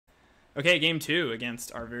Okay, game 2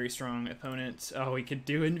 against our very strong opponent. Oh, we could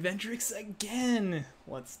do Inventrix again.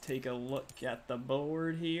 Let's take a look at the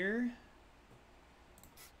board here.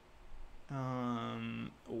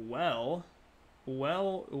 Well.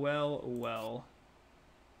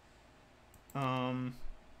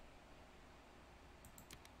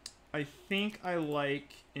 I think I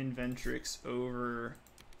like Inventrix over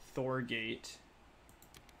Thorgate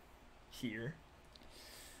here.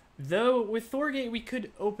 Though, with Thorgate, we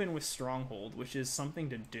could open with Stronghold, which is something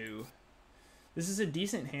to do. This is a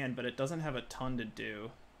decent hand, but it doesn't have a ton to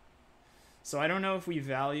do. So I don't know if we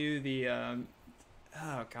value the...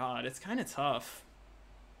 oh, God, it's kind of tough.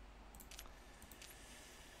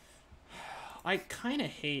 I kind of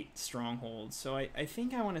hate Stronghold, so I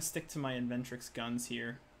think I want to stick to my Inventrix guns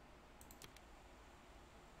here.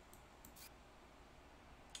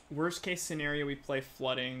 Worst case scenario, we play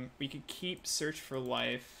Flooding. We could keep Search for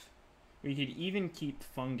Life. We could even keep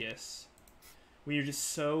Fungus. We are just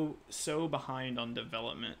so behind on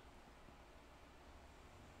development.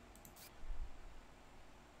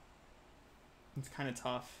 It's kind of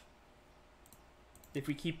tough. If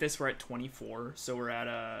we keep this, we're at 24, so we're at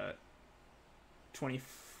a 20.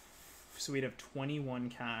 So we'd have 21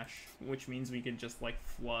 cash, which means we could just like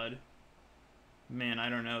flood. Man, I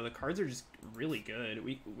don't know. The cards are just really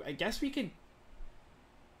good. I guess we could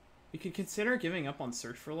consider giving up on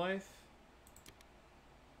Search for Life.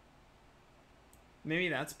 Maybe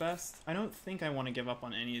that's best. I don't think I want to give up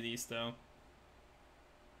on any of these though.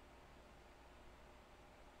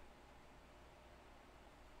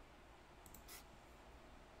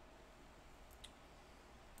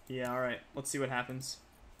 Yeah, alright. Let's see what happens.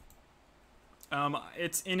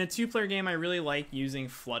 It's in a two-player game. I really like using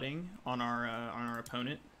flooding on our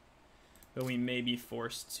opponent, but we may be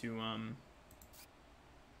forced to.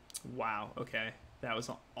 Wow. Okay, that was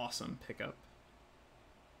an awesome pickup.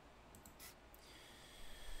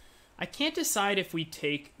 I can't decide if we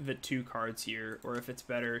take the 2 cards here or if it's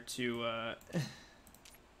better to.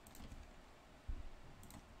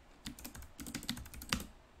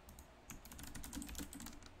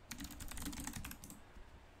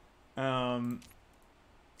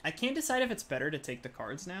 I can't decide if it's better to take the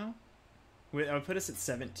cards now. That would put us at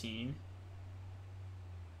 17,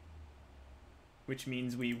 which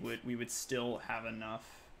means we would still have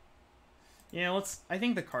enough. Yeah, I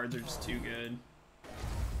think the cards are just too good.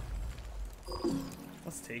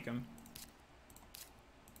 Let's take them.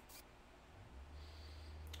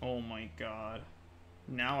 Oh my god.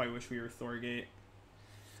 Now I wish we were Thorgate.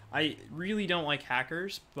 I really don't like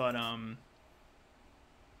hackers, but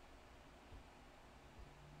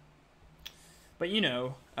you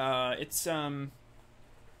know, it's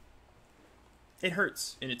it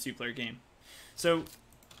hurts in a two-player game. So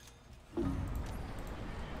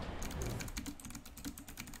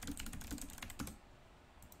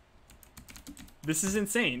this is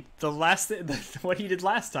insane. What he did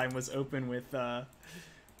last time was open with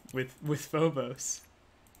Phobos.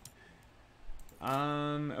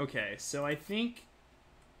 Okay, so I think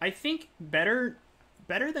better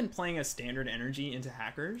than playing a standard energy into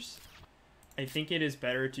hackers, I think it is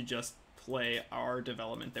better to just play our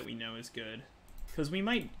development that we know is good, because we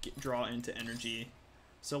might draw into energy.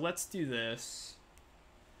 So let's do this.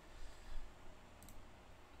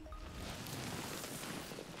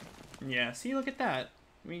 Yeah, see, look at that.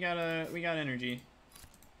 We got energy.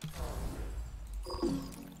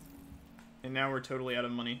 And now we're totally out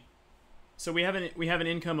of money. So we have an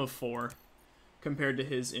income of 4 compared to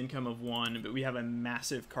his income of 1, but we have a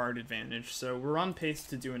massive card advantage. So we're on pace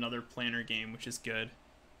to do another planner game, which is good.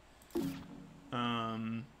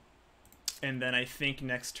 And then I think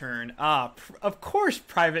next turn, of course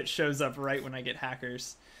Private shows up right when I get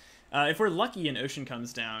hackers. If we're lucky, an Ocean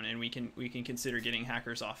comes down, and we can consider getting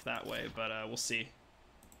hackers off that way, but we'll see.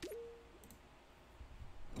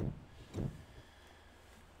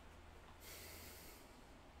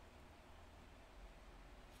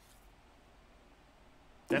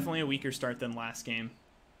 Definitely a weaker start than last game.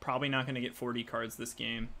 Probably not going to get 40 cards this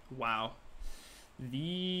game. Wow.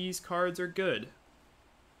 These cards are good.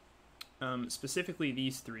 Specifically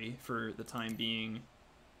these 3 for the time being.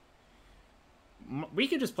 We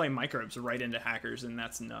could just play microbes right into hackers, and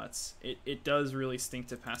that's nuts. It does really stink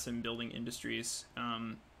to pass him building industries,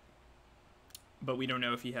 but we don't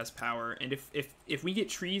know if he has power. And if we get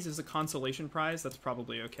trees as a consolation prize, that's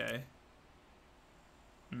probably okay.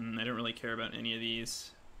 I don't really care about any of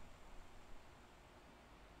these.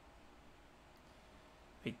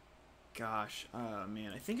 Hey, gosh,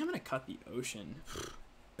 man, I think I'm gonna cut the Ocean.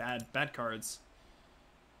 Bad cards.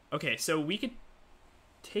 Okay, so we could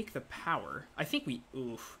take the power. I think we...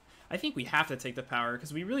 Oof. I think we have to take the power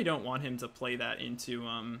because we really don't want him to play that into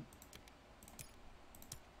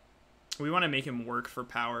we want to make him work for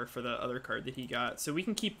power for the other card that he got. So we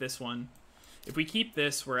can keep this one. If we keep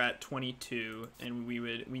this, we're at 22, and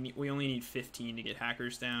we only need 15 to get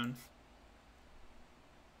hackers down.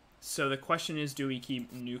 So the question is, do we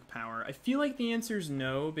keep nuke power? I feel like the answer is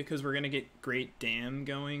no, because we're going to get Great Dam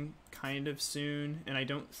going kind of soon, and I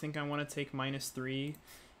don't think I want to take -3.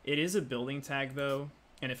 It is a building tag, though,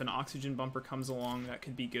 and if an oxygen bumper comes along, that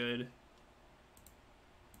could be good.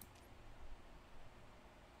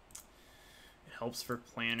 It helps for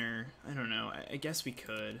planner. I don't know. I guess we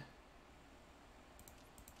could.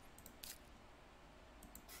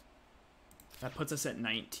 That puts us at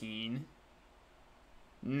 19.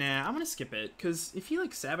 Nah, I'm gonna skip it, because if he,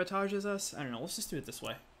 like, sabotages us, I don't know, let's just do it this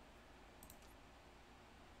way.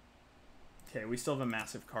 Okay, we still have a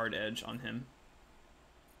massive card edge on him.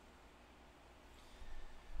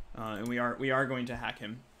 And we are going to hack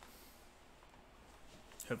him.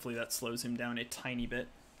 Hopefully that slows him down a tiny bit.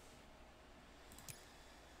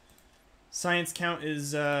 Science count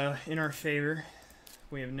is in our favor.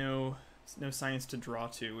 We have no science to draw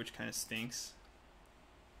to, which kind of stinks.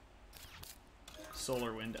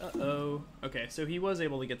 Solar wind. Uh-oh. Okay, so he was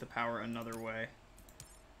able to get the power another way,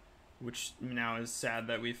 which now is sad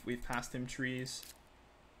that we've passed him trees.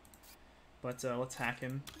 But let's hack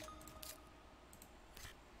him.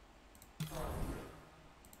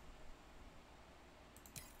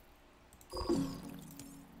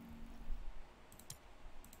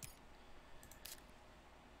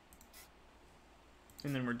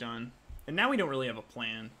 And then we're done. And now we don't really have a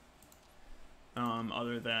plan,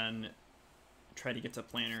 other than try to get to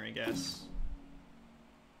planner, I guess.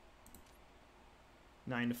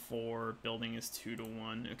 9 to 4, building is 2 to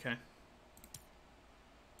 1. Okay.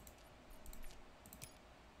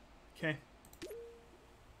 Okay.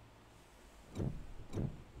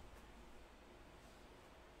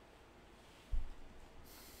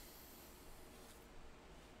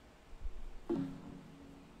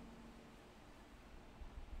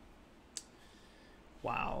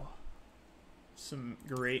 Wow. Some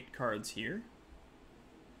great cards here.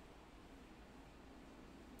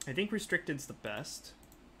 I think Restricted's the best,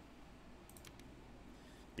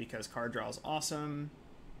 because card draw is awesome.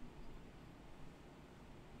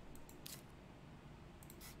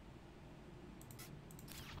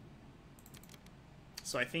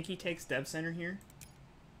 So I think he takes Dev Center here.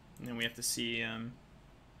 And then we have to see,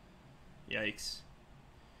 yikes.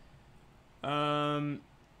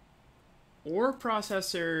 Ore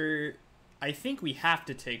Processor, I think we have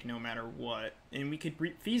to take no matter what. And we could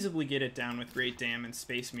feasibly get it down with Great Dam and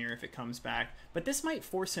Space Mirror if it comes back. But this might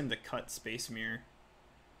force him to cut Space Mirror.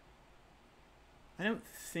 I don't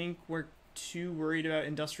think we're too worried about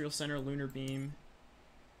Industrial Center, Lunar Beam.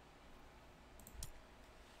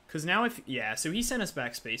 Because now if... Yeah, so he sent us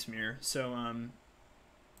back Space Mirror. So,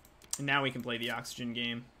 now we can play the Oxygen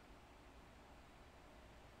game.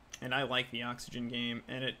 And I like the Oxygen game.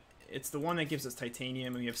 And it's the one that gives us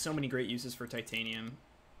Titanium. And we have so many great uses for Titanium.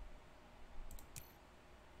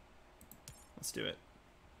 Let's do it.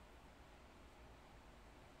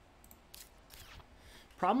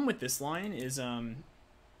 Problem with this line is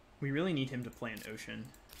we really need him to play an Ocean.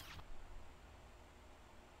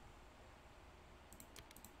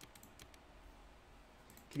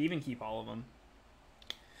 Could even keep all of them.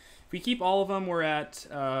 If we keep all of them, we're at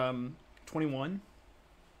 21.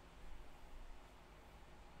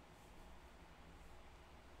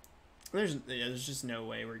 There's just no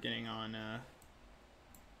way we're getting on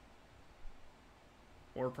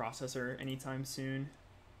Ore Processor anytime soon.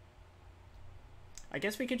 I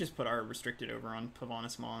guess we could just put our Restricted over on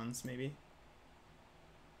Pavonis Mons, maybe.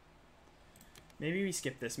 Maybe we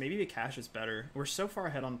skip this. Maybe the cash is better. We're so far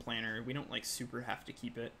ahead on Planner, we don't, like, super have to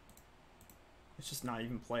keep it. It's just not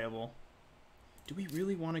even playable. Do we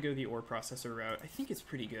really want to go the Ore Processor route? I think it's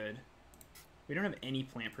pretty good. We don't have any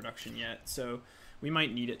plant production yet, so we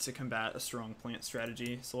might need it to combat a strong plant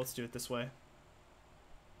strategy. So let's do it this way.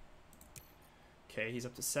 Okay, he's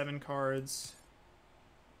up to 7 cards.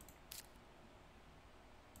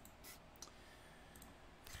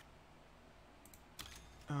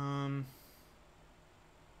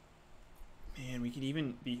 Man,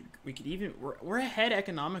 we're ahead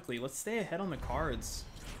economically. Let's stay ahead on the cards.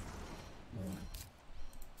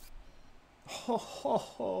 Ho ho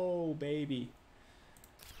ho, baby.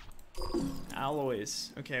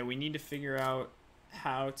 Alloys. Okay, we need to figure out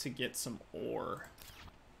how to get some ore.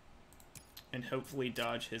 And hopefully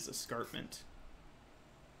dodge his escarpment.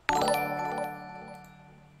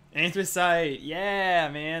 Anthracite! Yeah,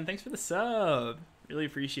 man! Thanks for the sub! Really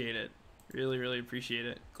appreciate it. Really, really appreciate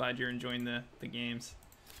it. Glad you're enjoying the games.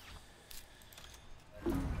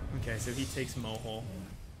 Okay, so he takes Mohole.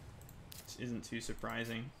 Which isn't too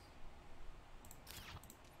surprising.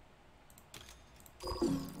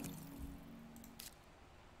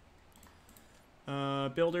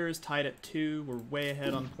 Builders tied at 2. We're way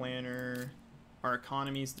ahead on Planner. Our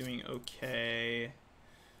economy's doing okay.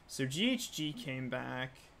 So GHG came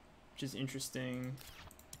back, which is interesting.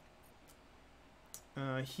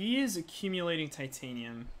 He is accumulating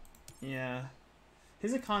titanium. Yeah.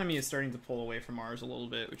 His economy is starting to pull away from ours a little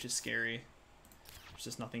bit, which is scary. There's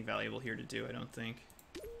just nothing valuable here to do, I don't think.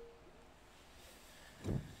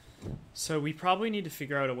 So we probably need to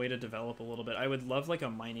figure out a way to develop a little bit. I would love like a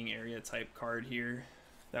mining area type card here.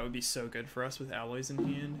 That would be so good for us with alloys in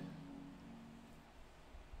hand.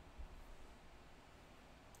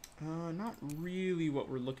 Not really what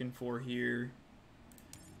we're looking for here.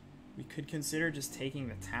 We could consider just taking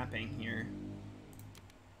the tapping here.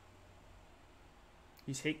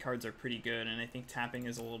 These hate cards are pretty good, and I think tapping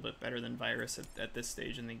is a little bit better than virus at this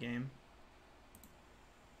stage in the game.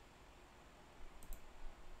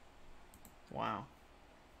 Wow.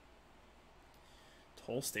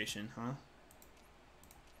 Toll station, huh?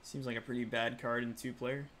 Seems like a pretty bad card in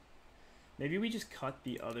 2-player. Maybe we just cut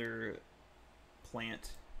the other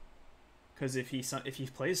plant. Because if he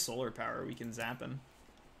plays solar power, we can zap him.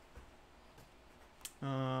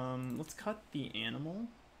 Let's cut the animal.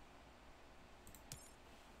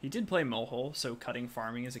 He did play Mohole, so cutting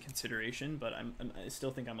farming is a consideration, but I still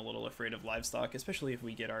think I'm a little afraid of livestock, especially if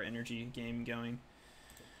we get our energy game going.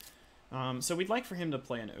 So we'd like for him to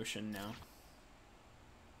play an ocean now.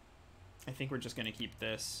 I think we're just going to keep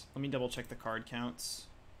this. Let me double check the card counts.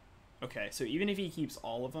 Okay, so even if he keeps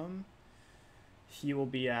all of them, he will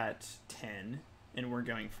be at 10, and we're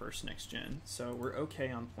going first next gen. So we're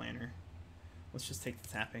okay on Planner. Let's just take the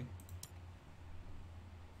tapping.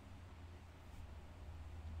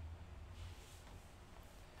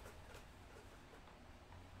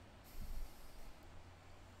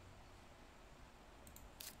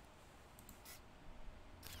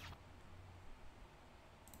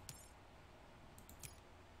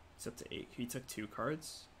 It's up to 8. He took 2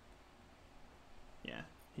 cards. Yeah,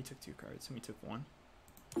 he took 2 cards, and we took 1.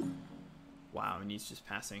 Wow, and he's just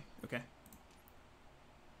passing. Okay.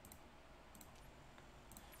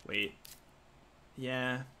 Wait.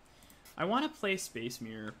 Yeah. I want to play Space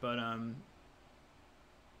Mirror, but,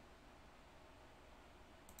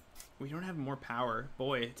 we don't have more power.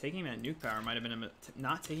 Boy, taking that nuke power might have been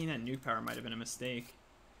not taking that nuke power might have been a mistake.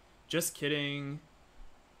 Just kidding.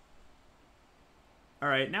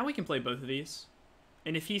 Alright, now we can play both of these.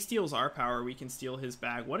 And if he steals our power, we can steal his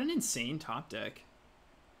bag. What an insane top deck.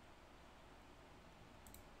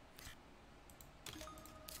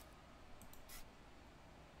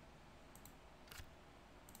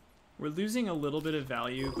 We're losing a little bit of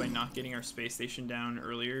value by not getting our space station down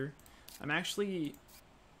earlier. I'm actually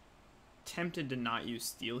tempted to not use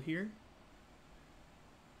steel here.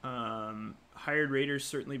 Hired raiders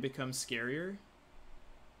certainly become scarier.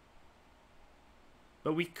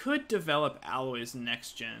 But we could develop alloys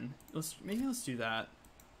next gen. Maybe let's do that.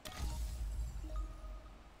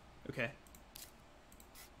 Okay.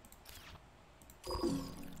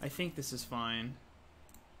 I think this is fine.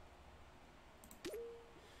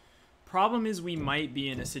 Problem is we might be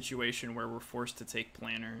in a situation where we're forced to take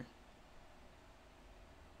Planner,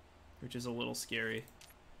 which is a little scary.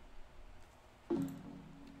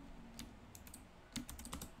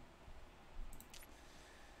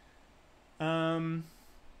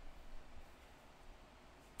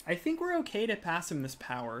 I think we're okay to pass him this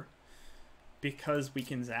power because we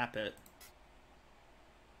can zap it.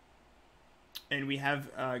 And we have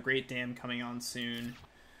Great Dam coming on soon.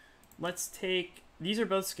 Let's take... These are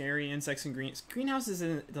both scary, insects and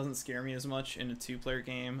greenhouses. Doesn't scare me as much in a 2-player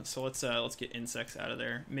game, so let's get insects out of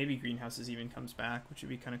there. Maybe greenhouses even comes back, which would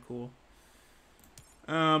be kind of cool.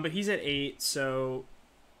 But he's at 8, so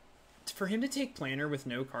for him to take Planner with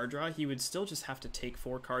no card draw, he would still just have to take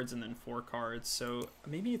 4 cards and then 4 cards. So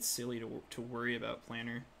maybe it's silly to worry about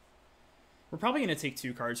Planner. We're probably going to take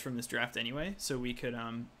 2 cards from this draft anyway, so we could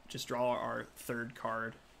just draw our 3rd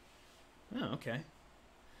card. Oh, okay.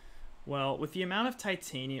 Well, with the amount of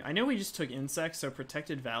titanium... I know we just took insects, so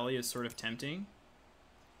Protected Valley is sort of tempting.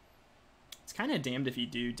 It's kind of damned if you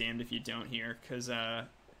do, damned if you don't here, because I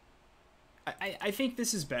think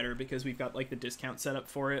this is better because we've got like the discount set up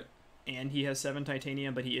for it, and he has 7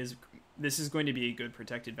 titanium, but this is going to be a good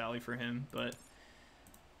Protected Valley for him, but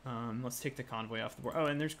let's take the convoy off the board. Oh,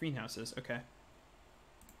 and there's greenhouses. Okay.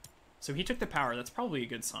 So he took the power. That's probably a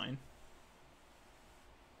good sign.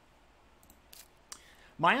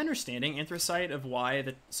 My understanding, Anthracite, of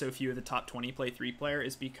why so few of the top 20 play 3-player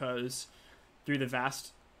is because through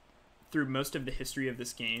most of the history of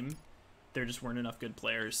this game, there just weren't enough good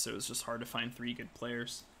players, so it's just hard to find 3 good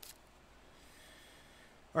players.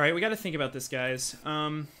 All right, we got to think about this, guys.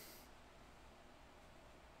 I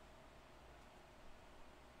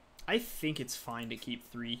think it's fine to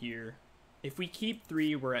keep 3 here. If we keep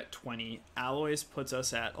 3, we're at 20. Alloys puts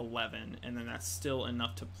us at 11, and then that's still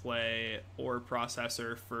enough to play Ore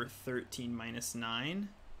Processor for 13 minus 9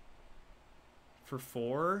 for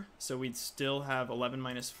 4. So we'd still have 11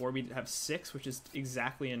 minus 4. We'd have 6, which is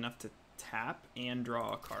exactly enough to tap and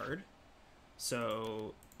draw a card.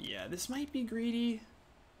 So, yeah, this might be greedy.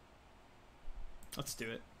 Let's do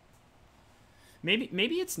it.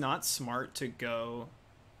 Maybe it's not smart to go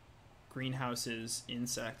greenhouses,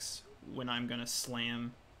 insects when I'm gonna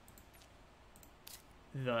slam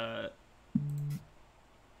the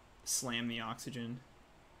oxygen.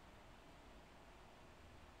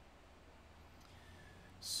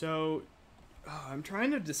 So I'm trying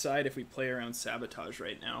to decide if we play around sabotage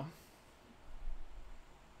right now.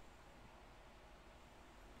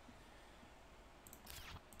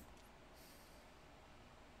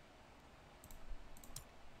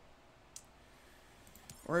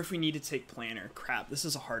 Or if we need to take planner. Crap, this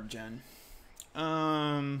is a hard gen.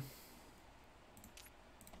 I'll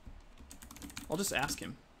just ask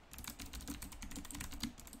him.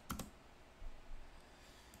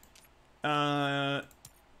 How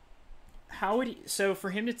would he... So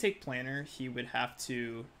for him to take planner, he would have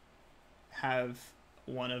to have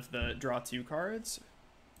one of the draw 2 cards.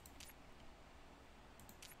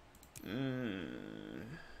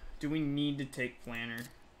 Do we need to take planner?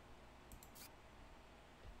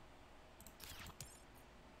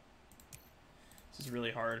 This is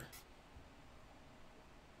really hard.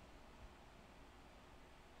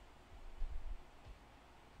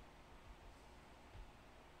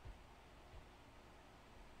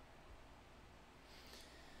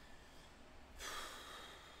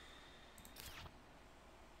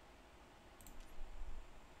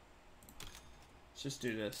 Let's just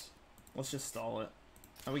do this. Let's just stall it.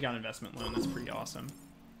 Oh, we got investment loan. That's pretty awesome.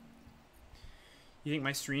 You think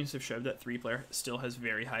my streams have showed that 3-player still has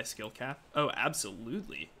very high skill cap? Oh,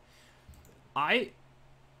 absolutely.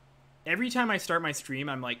 Every time I start my stream,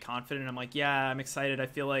 I'm like confident. I'm like, yeah, I'm excited. I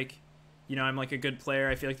feel like, you know, I'm like a good player.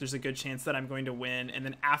 I feel like there's a good chance that I'm going to win. And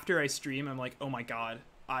then after I stream, I'm like, oh my God,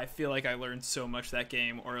 I feel like I learned so much that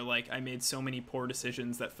game. Or like I made so many poor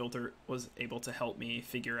decisions that Filter was able to help me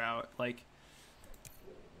figure out. Like,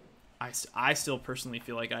 I still personally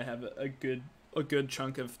feel like I have a good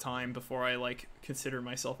chunk of time before I like consider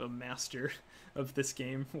myself a master of this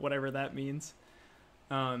game, whatever that means.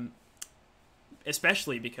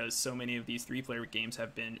 Especially because so many of these 3-player games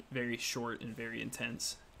have been very short and very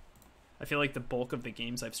intense. I feel like the bulk of the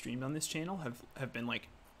games I've streamed on this channel have been like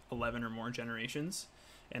 11 or more generations.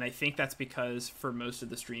 And I think that's because for most of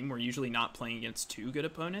the stream, we're usually not playing against 2 good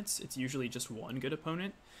opponents. It's usually just 1 good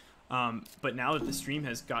opponent. But now that the stream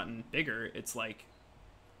has gotten bigger, it's like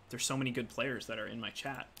there's so many good players that are in my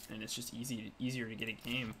chat, and it's just easier to get a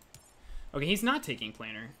game. Okay, he's not taking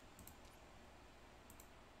planner.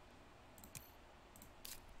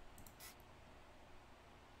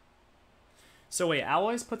 So wait,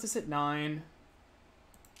 alloys puts us at 9.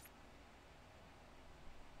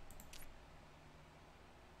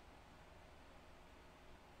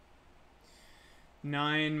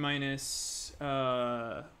 Nine minus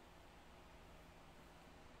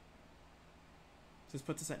this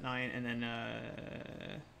puts us at 9, and then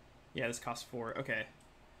yeah, this costs 4. Okay.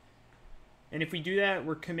 And if we do that,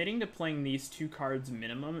 we're committing to playing these 2 cards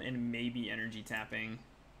minimum and maybe energy tapping.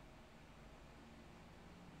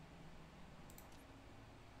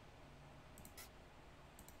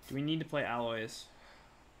 Do we need to play alloys?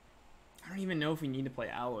 I don't even know if we need to play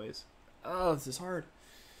alloys. Oh, this is hard.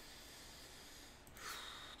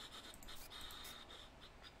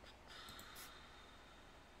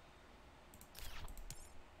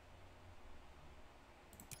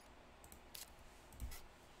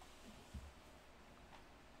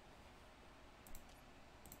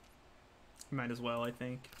 Might as well, I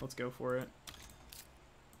think. Let's go for it.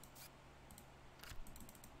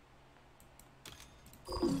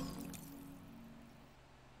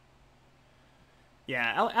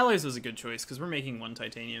 Yeah, alloys was a good choice because we're making 1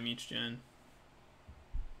 titanium each gen.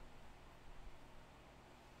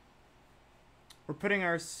 We're putting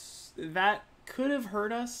our... That could have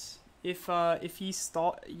hurt us if he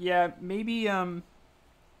stalled... Yeah, maybe... What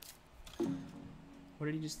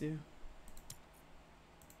did he just do?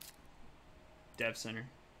 Dev center.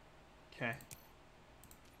 Okay.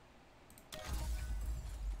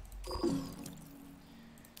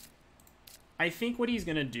 I think what he's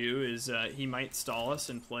gonna do is he might stall us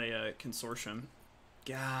and play a consortium.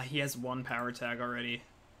 Gah, he has one power tag already.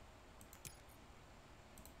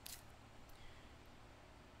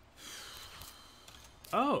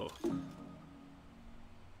 Oh.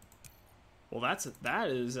 Well, that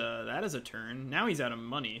is a turn. Now he's out of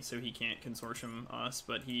money, so he can't consortium us.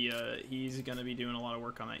 But he's gonna be doing a lot of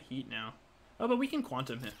work on that heat now. Oh, but we can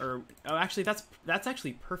quantum hit. Or oh, actually, that's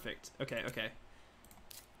actually perfect. Okay, okay.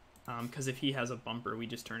 Because if he has a bumper, we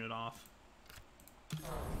just turn it off.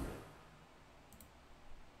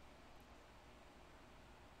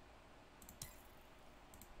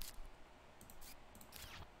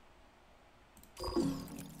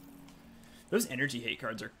 Those energy hate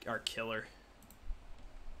cards are killer.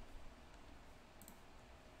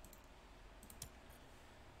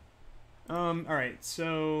 Alright,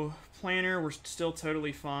 so planner, we're still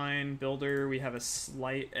totally fine. Builder, we have a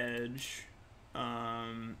slight edge.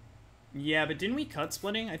 Yeah, but didn't we cut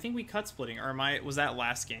splitting? I think we cut splitting. Or was that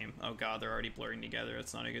last game? Oh god, they're already blurring together.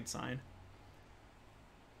 That's not a good sign.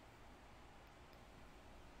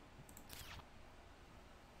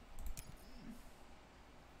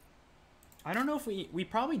 I don't know if we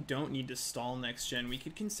probably don't need to stall next gen. We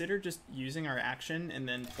could consider just using our action and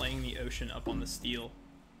then playing the ocean up on the steel.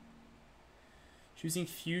 Choosing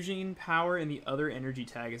fusion power and the other energy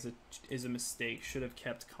tag is a mistake. Should have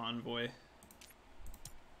kept convoy.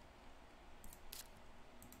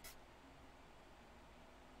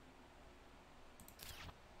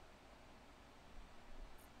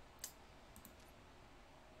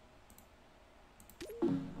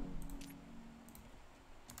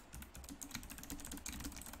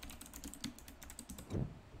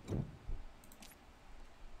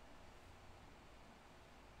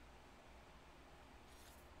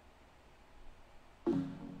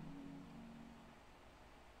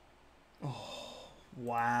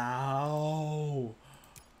 Wow.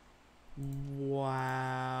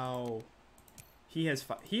 Wow. He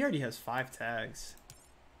already has 5 tags.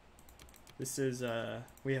 This is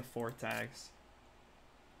we have 4 tags.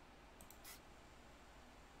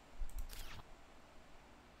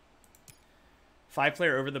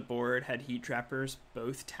 Five-player over the board had heat trappers,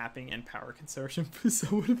 both tapping and power consortium for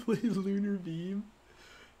someone to play Lunar Beam.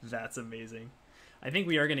 That's amazing. I think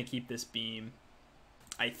we are gonna keep this beam.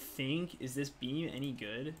 I think, is this beam any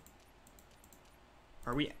good?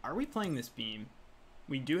 Are we playing this beam?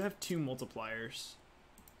 We do have 2 multipliers.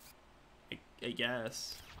 I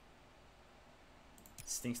guess.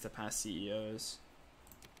 Stinks to pass CEOs.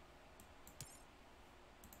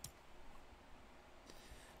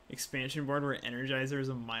 Expansion board where Energizer is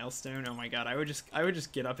a milestone. Oh my god, I would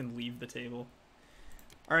just get up and leave the table.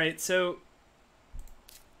 All right, so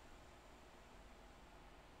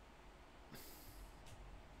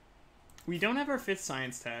we don't have our 5th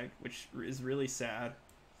science tag, which is really sad.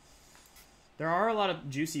 There are a lot of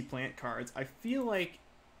juicy plant cards. I feel like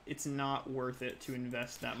it's not worth it to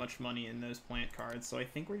invest that much money in those plant cards, so I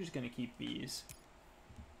think we're just going to keep these.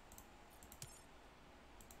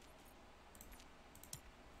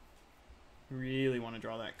 Really want to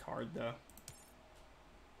draw that card, though.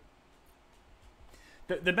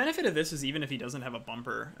 The benefit of this is even if he doesn't have a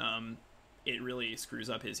bumper, it really screws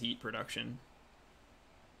up his heat production.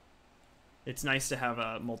 It's nice to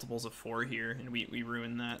have multiples of 4 here, and we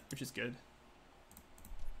ruin that, which is good.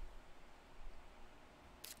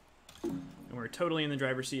 And we're totally in the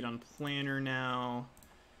driver's seat on planner now.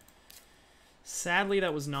 Sadly,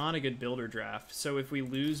 that was not a good builder draft. So if we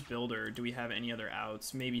lose builder, do we have any other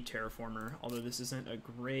outs? Maybe Terraformer, although this isn't a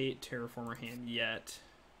great Terraformer hand yet.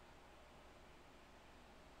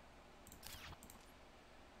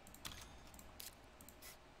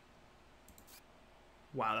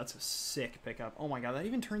 Wow, that's a sick pickup. Oh my god, that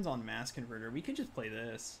even turns on Mass Converter. We could just play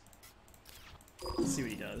this. Let's see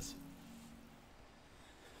what he does.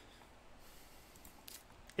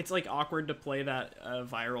 It's like awkward to play that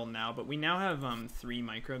viral now, but we now have 3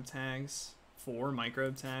 microbe tags, 4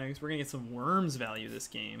 microbe tags. We're gonna get some worms value this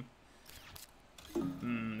game.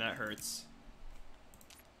 That hurts.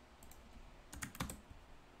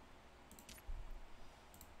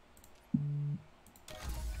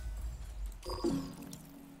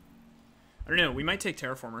 I don't know, we might take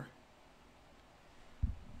Terraformer.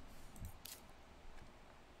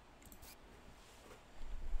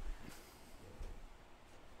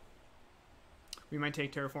 We might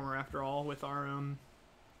take Terraformer after all with our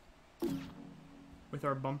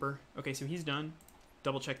bumper. Okay, so he's done.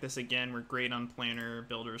 Double check this again. We're great on planner,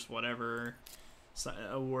 builders, whatever. So,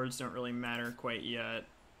 awards don't really matter quite yet.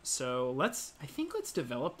 So I think let's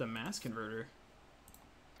develop the Mass Converter.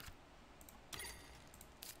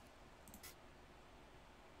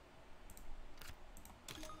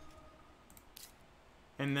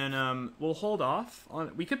 And then we'll hold off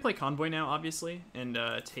on. We could play Convoy now, obviously, and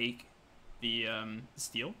take the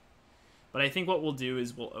steel. But I think what we'll do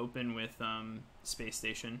is we'll open with Space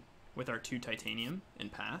Station with our 2 titanium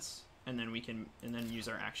and pass, and then we can use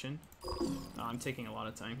our action. I'm taking a lot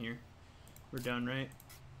of time here. We're done, right?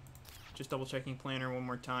 Just double checking planner one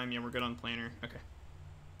more time. Yeah, we're good on planner. Okay.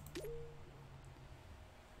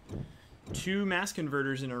 2 mass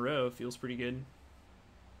converters in a row feels pretty good.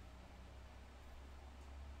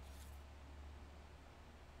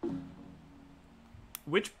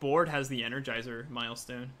 Which board has the Energizer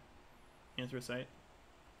milestone? Anthracite.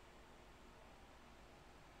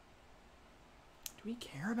 Do we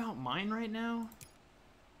care about mine right now?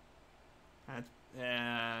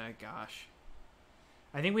 Gosh.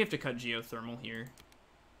 I think we have to cut geothermal here.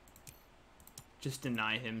 Just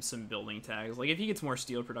deny him some building tags. Like, if he gets more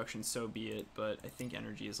steel production, so be it. But I think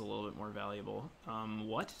energy is a little bit more valuable.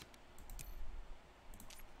 What?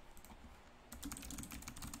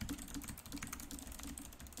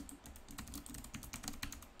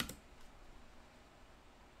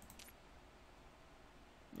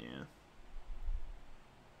 Yeah.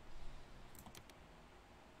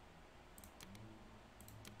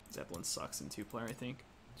 Zeppelin sucks in 2-player, I think.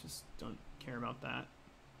 Just don't care about that.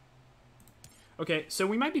 Okay, so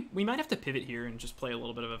we might have to pivot here and just play a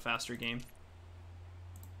little bit of a faster game.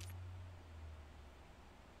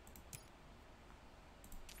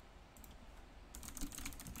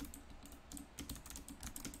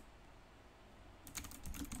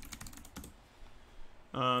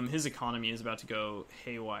 His economy is about to go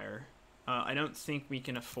haywire. I don't think we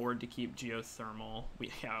can afford to keep geothermal.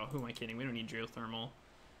 Yeah, who am I kidding? We don't need geothermal.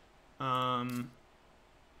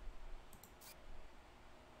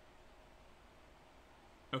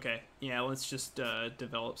 Okay, yeah, let's just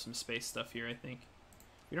develop some space stuff here, I think.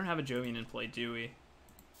 We don't have a Jovian in play, do we?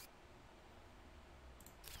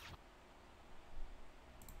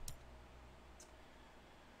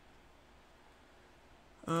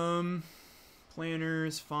 Planner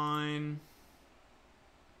is fine.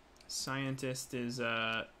 Scientist is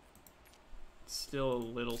still a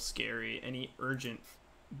little scary. Any urgent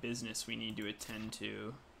business we need to attend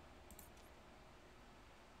to.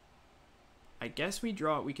 I guess we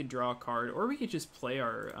could draw a card, or we could just play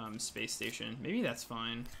our space station. Maybe that's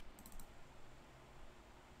fine.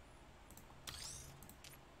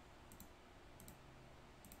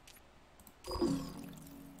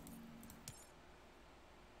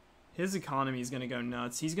 His economy is going to go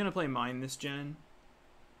nuts. He's going to play Mine this gen.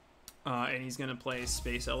 And he's going to play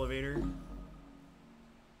Space Elevator.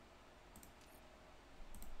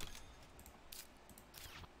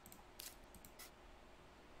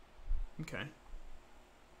 Okay.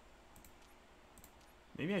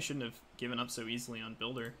 Maybe I shouldn't have given up so easily on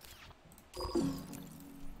Builder.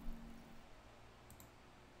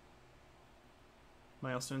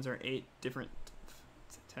 Milestones are 8 different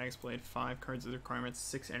tags played, 5 cards of the requirements,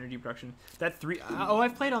 6 energy production. That 3... Oh,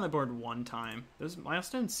 I've played on the board 1 time. Those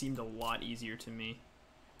milestones seemed a lot easier to me.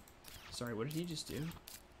 Sorry, what did he just do?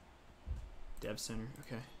 Dev Center,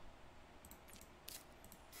 okay.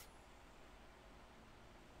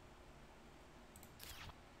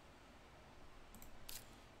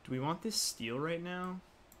 Do we want this steel right now?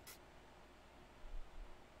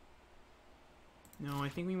 No, I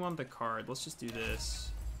think we want the card. Let's just do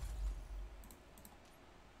this.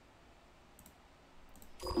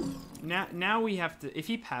 Now we have to... If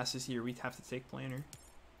he passes here, we have to take Planner.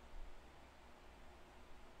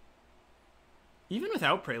 Even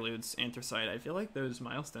without Preludes, Anthracite, I feel like those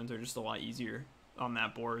milestones are just a lot easier on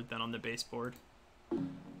that board than on the base board.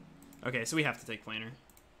 Okay, so we have to take Planner.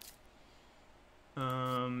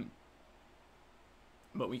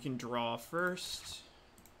 But we can draw first.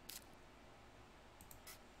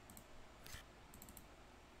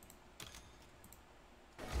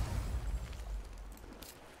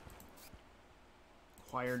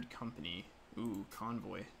 Acquired company. Ooh,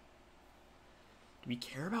 Convoy. Do we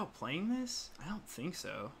care about playing this? I don't think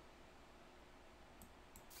so.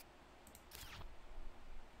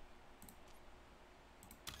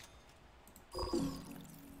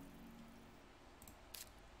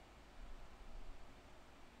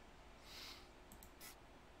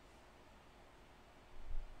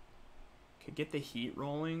 Could get the heat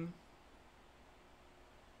rolling.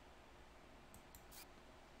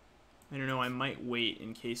 I don't know, I might wait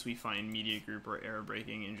in case we find Media Group or Air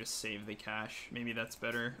Breaking and just save the cash. Maybe that's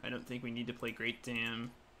better. I don't think we need to play Great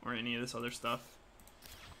Dam or any of this other stuff.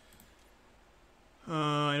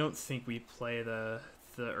 I don't think we play the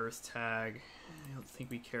Earth tag. I don't think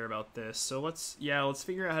we care about this. So let's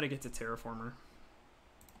figure out how to get to Terraformer.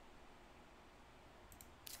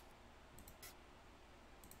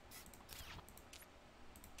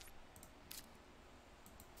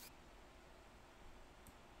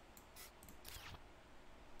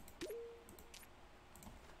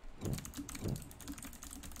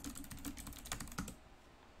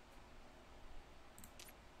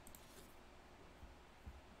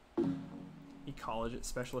 ecologist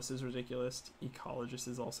specialist is ridiculous. Ecologist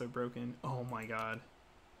is also broken. Oh my god.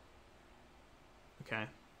 Okay.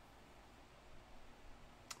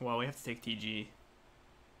 Well, we have to take TG.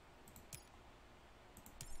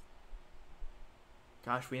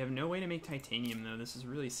 Gosh, we have no way to make titanium though. This is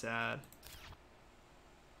really sad.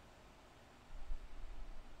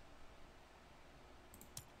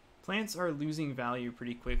 Plants are losing value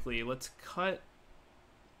pretty quickly. Let's cut...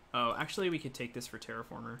 Oh, actually we could take this for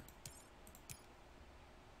Terraformer.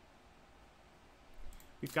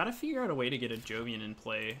 We've got to figure out a way to get a Jovian in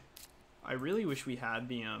play. I really wish we had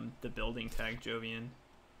the building tag Jovian.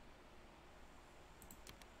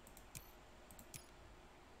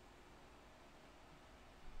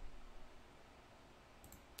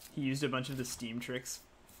 He used a bunch of the steam tricks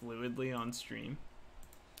fluidly on stream.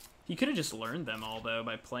 He could have just learned them all, though,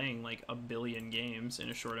 by playing like a billion games in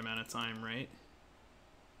a short amount of time, right?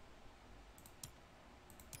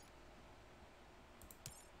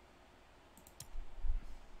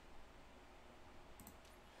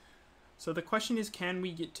 So the question is, can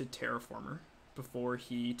we get to Terraformer before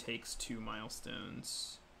he takes 2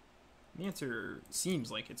 milestones? The answer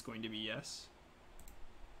seems like it's going to be yes.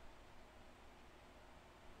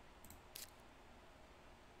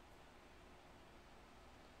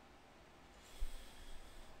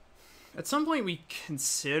 At some point we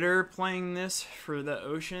consider playing this for the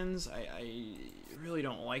oceans. I really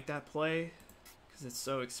don't like that play because it's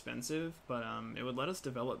so expensive, but it would let us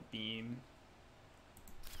develop beam.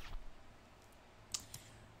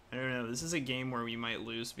 I don't know, this is a game where we might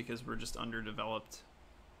lose because we're just underdeveloped.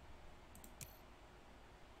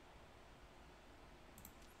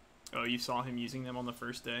 Oh, you saw him using them on the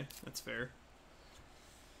first day? That's fair.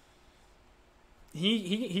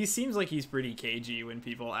 He seems like he's pretty cagey when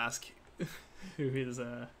people ask who his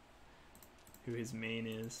main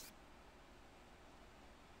is.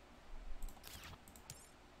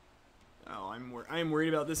 Oh, I'm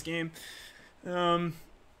worried about this game.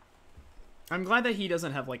 I'm glad that he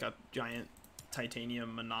doesn't have like a giant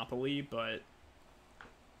titanium monopoly, but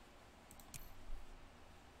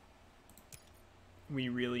we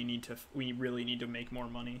really need to make more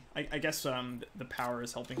money. I guess the power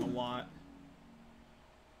is helping a lot.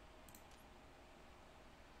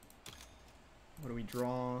 What do we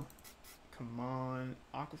draw? Come on.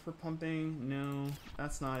 Aquifer pumping? No,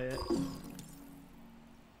 that's not it.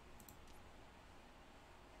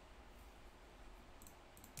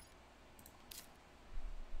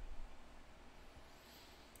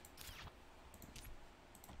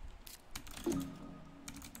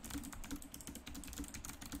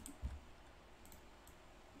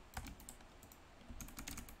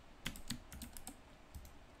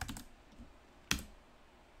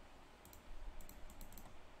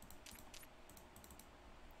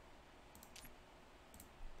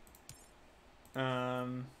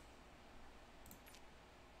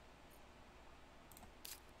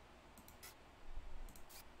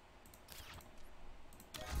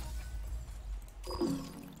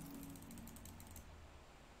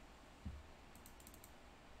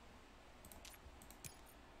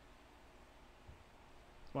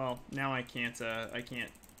 Well, now I can't I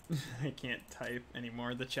can't type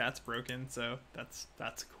anymore. The chat's broken, so that's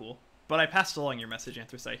cool. But I passed along your message,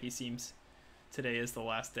 Anthracite. He seems today is the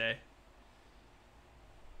last day.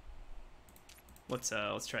 Let's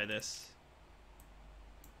try this.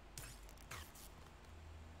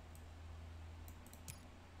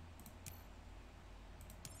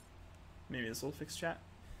 Maybe this will fix chat.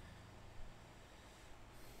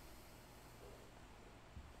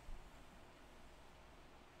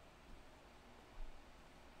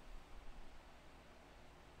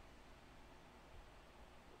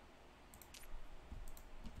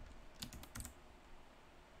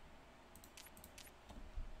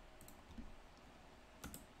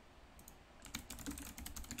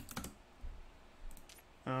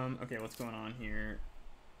 Okay, what's going on here?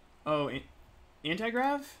 Oh,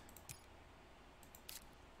 anti-grav?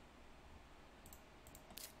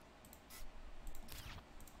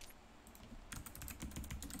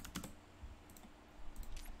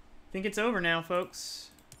 Think it's over now, folks.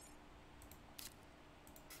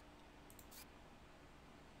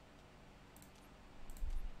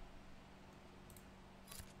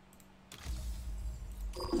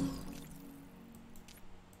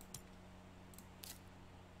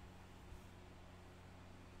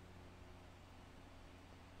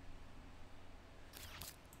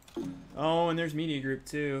 Oh, and there's media group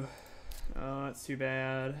too. Oh, that's too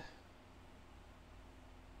bad.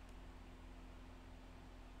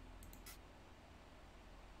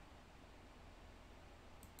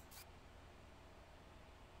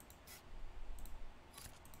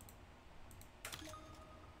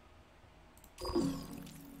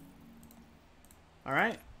 All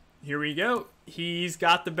right, here we go. He's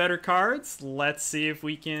got the better cards. Let's see if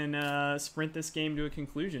we can sprint this game to a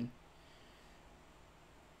conclusion.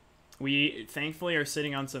 We thankfully are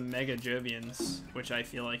sitting on some Mega Jovians, which I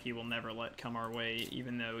feel like he will never let come our way,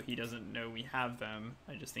 even though he doesn't know we have them.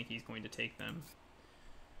 I just think he's going to take them.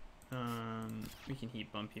 We can heat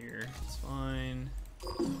bump here. It's fine.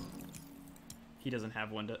 He doesn't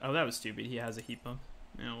have one to... Oh, that was stupid. He has a heat bump.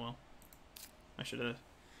 Oh, well. I should have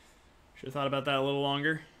thought about that a little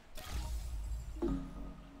longer.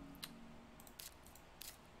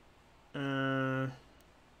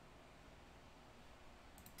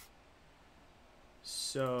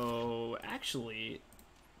 So, actually,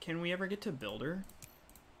 can we ever get to Builder?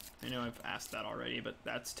 I know I've asked that already, but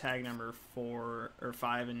that's tag number 4 or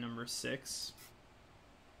 5 and number 6.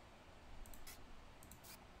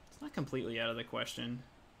 It's not completely out of the question.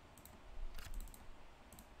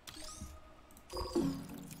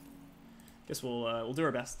 Guess we'll do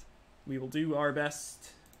our best. We will do our best.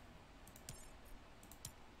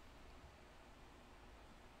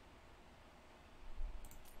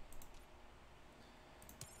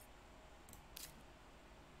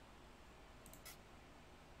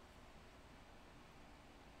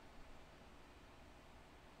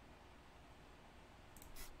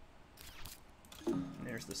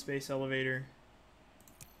 There's the space elevator.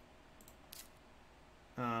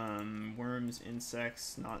 Worms,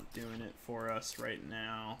 insects, not doing it for us right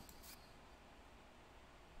now.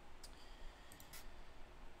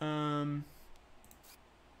 The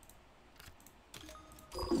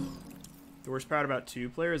worst part about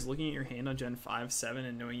 2-player is looking at your hand on Gen 5, 7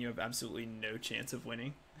 and knowing you have absolutely no chance of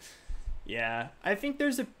winning. Yeah, I think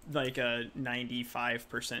there's a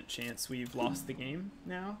 95% chance we've lost the game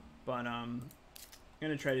now, but I'm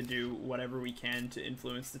gonna try to do whatever we can to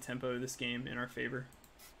influence the tempo of this game in our favor.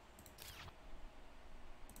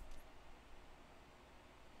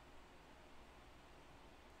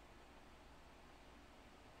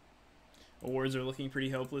 Awards are looking pretty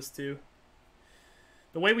hopeless too.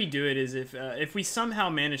 The way we do it is if we somehow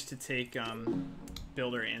manage to take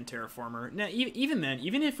Builder and Terraformer. Now, even then,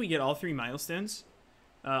 even if we get all 3 milestones,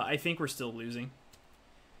 I think we're still losing.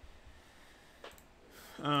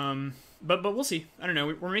 But we'll see. I don't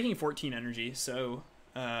know. We're making 14 energy, so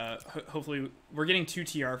hopefully we're getting 2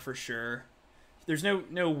 TR for sure. There's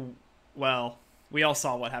no. Well, we all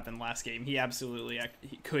saw what happened last game. He absolutely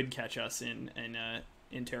could catch us in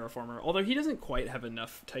Terraformer, although he doesn't quite have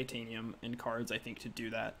enough titanium and cards, I think, to do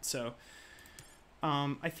that. So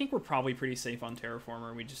I think we're probably pretty safe on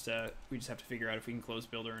Terraformer. We just have to figure out if we can close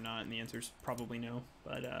Builder or not, and the answer's probably no.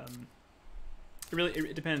 But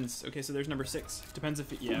it depends. Okay, so there's number 6. Depends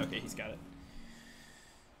if yeah, okay, he's got it.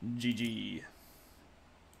 GG.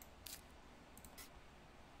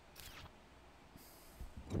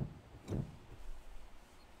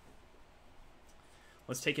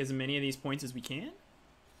 Let's take as many of these points as we can.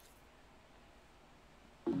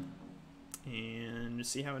 And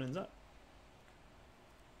just see how it ends up.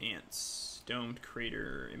 Ants, domed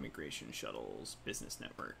crater, immigration shuttles, business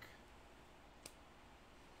network.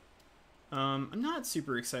 I'm not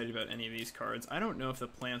super excited about any of these cards. I don't know if the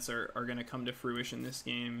plants are going to come to fruition this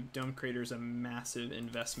game. Dome Crater's a massive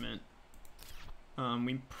investment.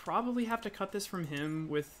 We probably have to cut this from him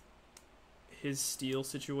with his steel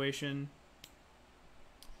situation.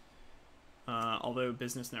 Although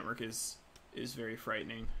Business Network is very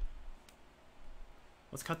frightening.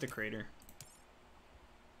 Let's cut the Crater.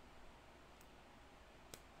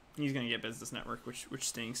 He's going to get Business Network, which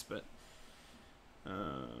stinks, but...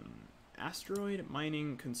 Asteroid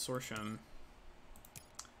Mining Consortium.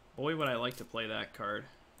 Boy, would I like to play that card.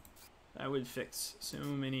 That would fix so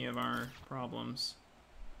many of our problems.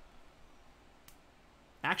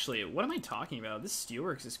 Actually, what am I talking about? This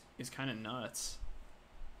Steelworks is kind of nuts.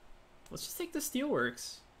 Let's just take the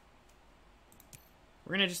Steelworks.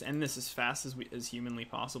 We're gonna just end this as fast as humanly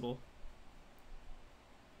possible.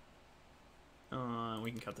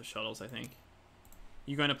 We can cut the shuttles, I think.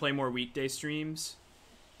 You going to play more weekday streams?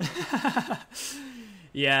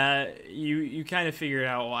 Yeah, you kind of figured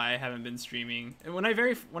out why I haven't been streaming. And when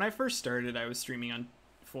I first started, I was streaming on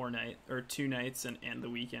 2 nights and the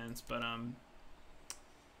weekends, but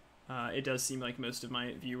it does seem like most of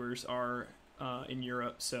my viewers are in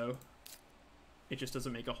Europe, so it just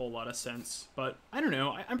doesn't make a whole lot of sense. But I don't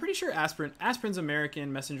know. I'm pretty sure Aspirin's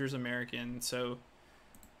American, Messenger's American, so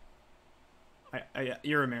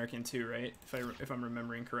you're American too, right? If I'm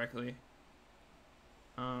remembering correctly.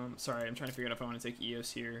 Sorry, I'm trying to figure out if I want to take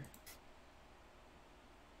EOS here.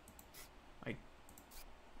 I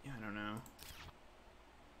don't know.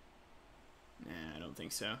 Nah, I don't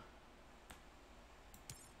think so.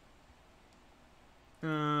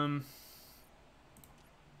 Um.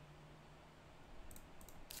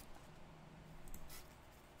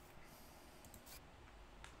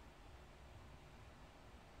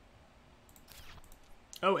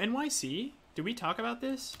 Oh, NYC? Did we talk about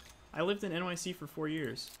this? I lived in NYC for 4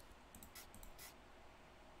 years.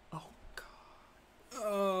 Oh, God.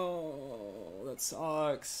 Oh, that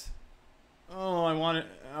sucks. Oh, I want it.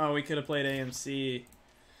 Oh, we could have played AMC.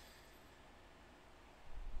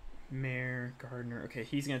 Mayor, Gardner. Okay,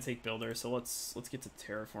 he's gonna take Builder, so let's get to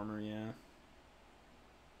Terraformer, yeah.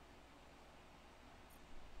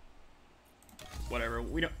 Whatever.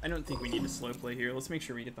 I don't think we need to slow play here. Let's make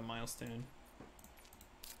sure we get the milestone.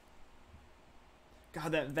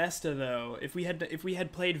 God, that Vesta though. If we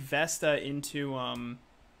had played Vesta into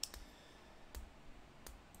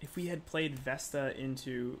if we had played Vesta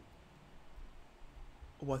into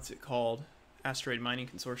what's it called? Asteroid Mining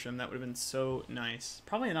Consortium, that would have been so nice.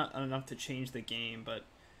 Probably not enough to change the game, but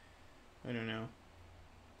I don't know.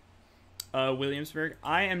 Williamsburg.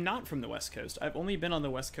 I am not from the West Coast. I've only been on the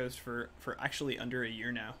West Coast for actually under a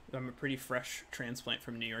year now. I'm a pretty fresh transplant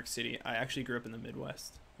from New York City. I actually grew up in the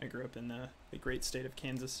Midwest. I grew up in the great state of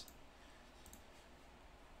Kansas.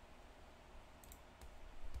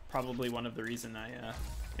 Probably one of the reasons I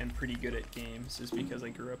am pretty good at games is because I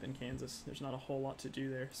grew up in Kansas. There's not a whole lot to do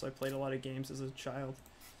there, so I played a lot of games as a child.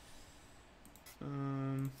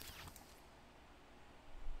 Well,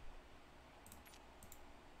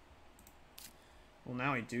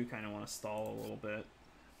 now I do kind of want to stall a little bit.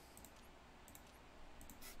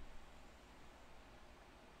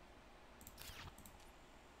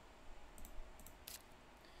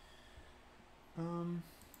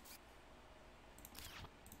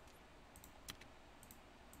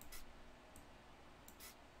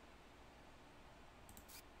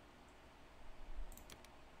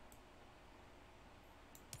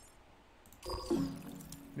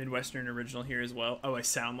 Midwestern original here as well. Oh, I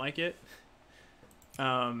sound like it.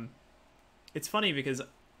 It's funny because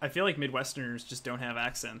I feel like Midwesterners just don't have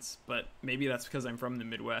accents, but maybe that's because I'm from the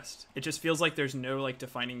Midwest. It just feels like there's no like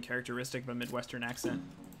defining characteristic of a Midwestern accent,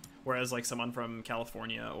 whereas like someone from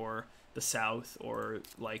California or the South or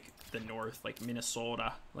like the North, like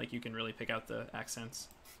Minnesota, like you can really pick out the accents.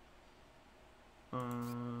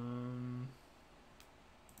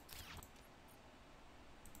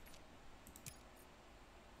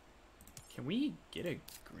 Can we get a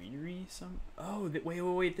greenery? Oh,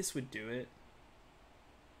 wait, this would do it.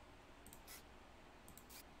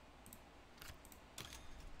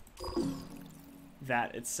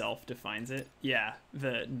 That itself defines it. Yeah,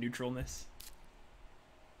 the neutralness.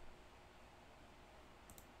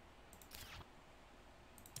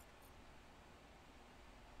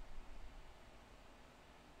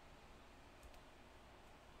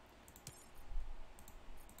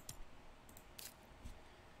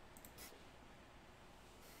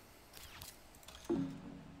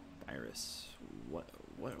 Virus.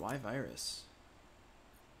 Why virus?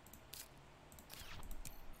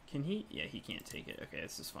 Can he? Yeah, he can't take it. Okay,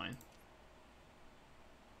 this is fine.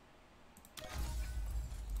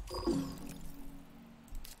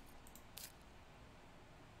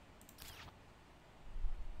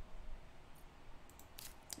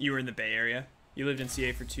 You were in the Bay Area? You lived in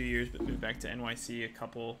CA for 2 years, but moved back to NYC a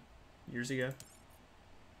couple years ago?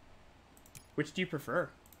 Which do you prefer?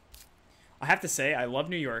 I have to say, I love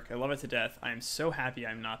New York. I love it to death. I am so happy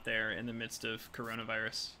I'm not there in the midst of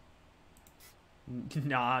coronavirus.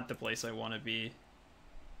 Not the place I want to be.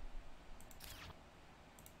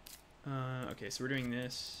 Okay, so we're doing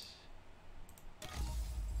this.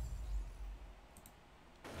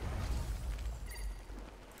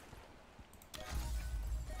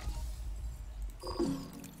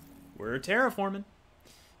 We're terraforming.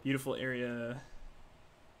 Beautiful area.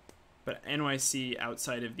 But NYC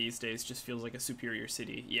outside of these days just feels like a superior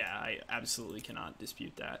city. Yeah, I absolutely cannot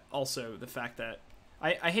dispute that. Also, the fact that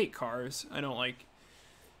I hate cars. I don't like...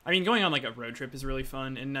 I mean, going on like a road trip is really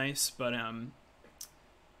fun and nice, but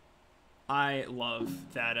I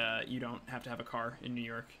love that you don't have to have a car in New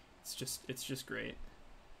York. It's just great.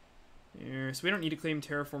 Here, so we don't need to claim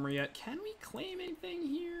Terraformer yet. Can we claim anything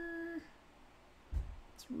here?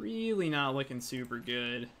 It's really not looking super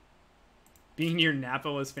good. Being near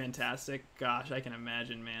Napa was fantastic. Gosh, I can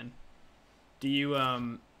imagine, man. Do you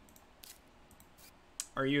are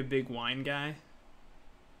you a big wine guy?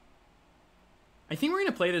 I think we're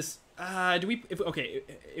gonna play this.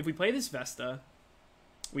 If we play this Vesta,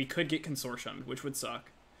 we could get Consortium, which would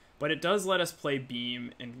suck. But it does let us play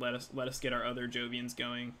Beam and let us get our other Jovians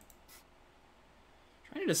going.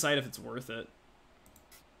 Trying to decide if it's worth it.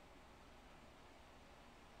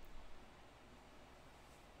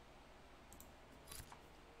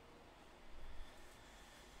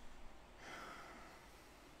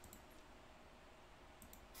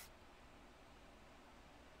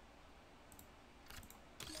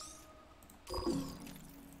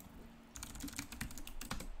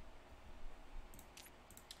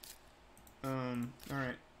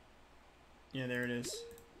 Yeah, there it is.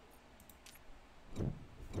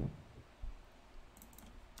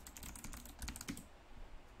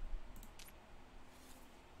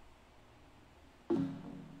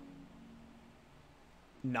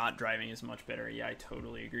 Not driving is much better. Yeah, I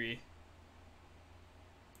totally agree.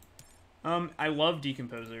 I love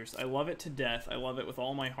decomposers. I love it to death. I love it with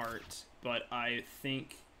all my heart. But I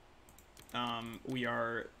think we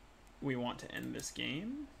want to end this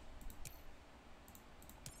game.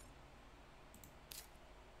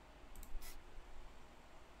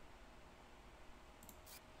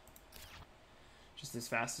 Just as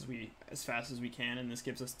fast as we can, and this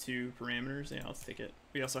gives us 2 parameters. Yeah, let's take it.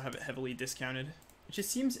 We also have it heavily discounted. It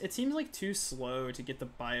seems like too slow to get the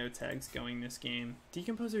bio tags going this game.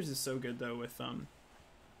 Decomposers is so good though with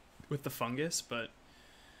the fungus, but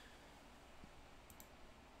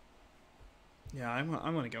yeah, I'm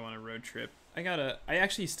gonna go on a road trip. I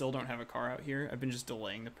actually still don't have a car out here. I've been just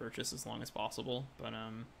delaying the purchase as long as possible, but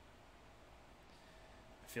I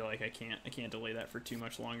feel like I can't delay that for too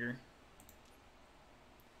much longer.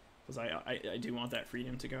 Because I do want that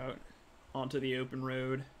freedom to go out onto the open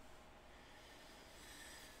road.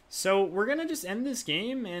 So we're gonna just end this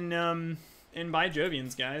game and buy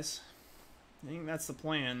Jovians, guys. I think that's the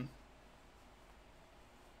plan.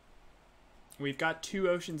 We've got 2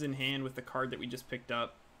 oceans in hand with the card that we just picked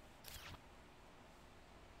up.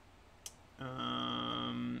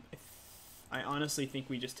 I honestly think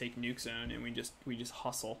we just take Nuke Zone and we just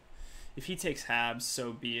hustle. If he takes Habs,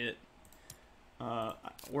 so be it.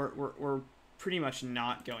 We're pretty much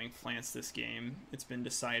not going plants this game. It's been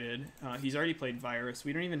decided. He's already played Virus.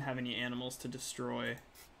 We don't even have any animals to destroy.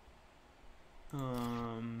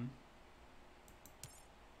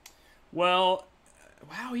 Well,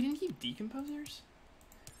 wow, he didn't keep Decomposers?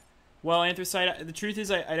 Well, Anthracite, the truth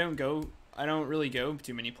is I don't really go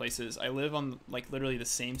too many places. I live on, like, literally the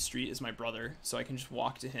same street as my brother, so I can just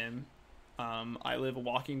walk to him. I live a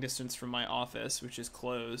walking distance from my office, which is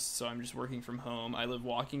closed, so I'm just working from home. I live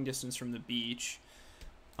walking distance from the beach.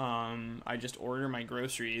 I just order my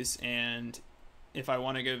groceries, and if I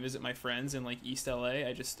want to go visit my friends in, like, East LA,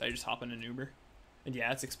 I just hop in an Uber. And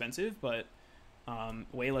yeah, it's expensive, but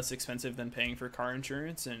way less expensive than paying for car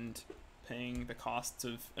insurance and paying the costs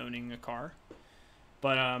of owning a car.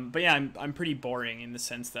 But yeah, I'm pretty boring in the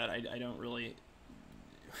sense that I don't really.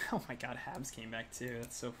 Oh my God, Habs came back too.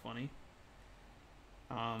 That's so funny.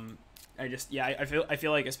 I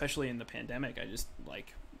feel like, especially in the pandemic, I just,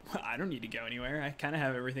 like, I don't need to go anywhere. I kind of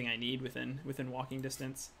have everything I need within walking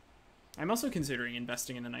distance. I'm also considering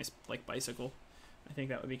investing in a nice, like, bicycle. I think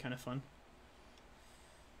that would be kind of fun.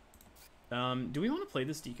 Do we want to play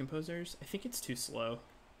this Decomposers? I think it's too slow.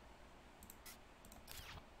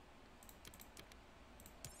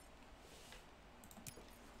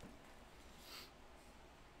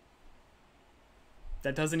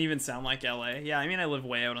 That doesn't even sound like LA. Yeah, I mean, I live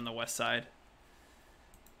way out on the west side.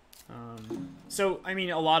 So, I mean,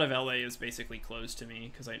 a lot of LA is basically closed to me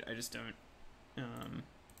because I just don't...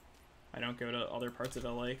 I don't go to other parts of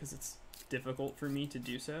LA because it's difficult for me to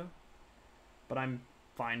do so. But I'm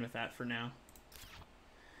fine with that for now.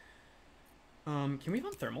 Can we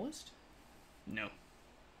run Thermalist? No.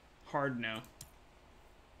 Hard no.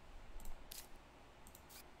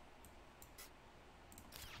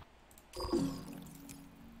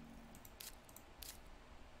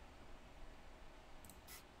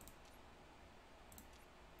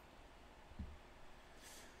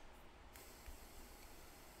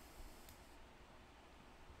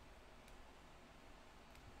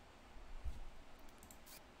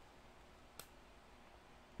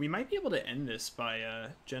 We might be able to end this by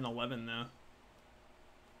Gen 11, though.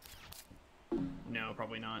 No,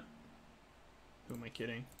 probably not. Who am I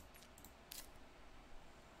kidding?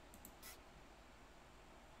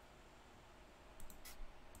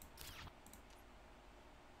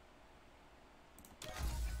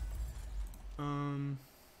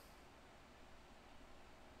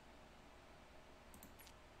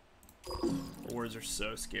 Boards are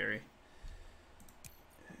so scary.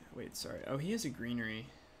 Wait, sorry. Oh, he has a greenery.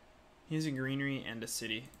 He has a greenery and a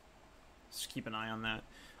city. Just keep an eye on that.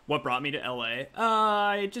 What brought me to LA?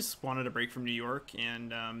 I just wanted a break from New York,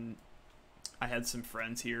 and I had some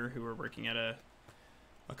friends here who were working at a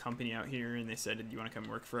company out here, and they said, "Do you want to come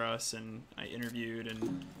work for us?" And I interviewed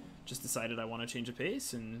and just decided I want to change the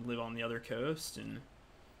pace and live on the other coast, and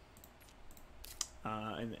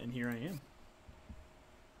here I am.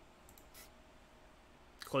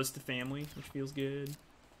 Close to family, which feels good.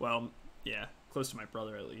 Well, yeah, close to my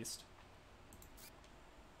brother at least.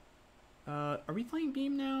 Are we playing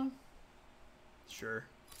Beam now? Sure.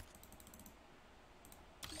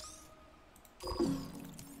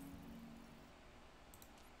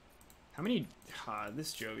 How many...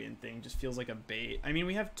 this Jovian thing just feels like a bait. I mean,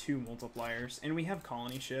 we have 2 multipliers, and we have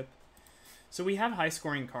Colony Ship. So we have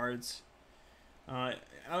high-scoring cards.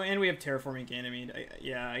 And we have Terraforming Ganymede.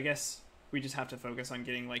 Yeah, I guess we just have to focus on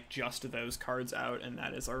getting, like, just those cards out, and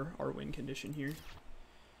that is our win condition here.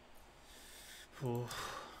 Ooh.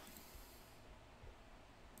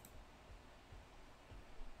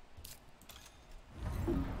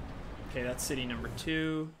 Okay, that's city number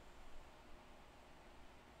 2.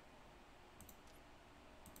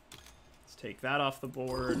 Let's take that off the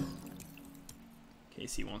board. In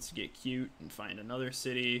case he wants to get cute and find another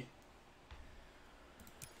city.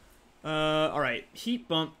 Alright, heat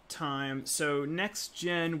bump time. So next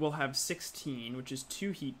gen we'll have 16, which is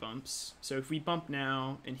 2 heat bumps. So if we bump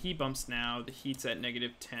now and he bumps now, the heat's at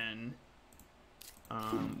 -10.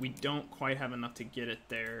 We don't quite have enough to get it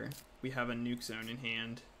there. We have a nuke zone in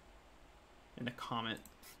hand. And a comet.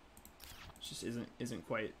 It just isn't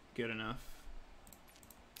quite good enough.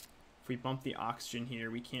 If we bump the oxygen here,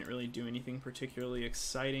 we can't really do anything particularly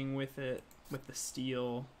exciting with it. With the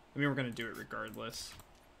steel. I mean, we're going to do it regardless.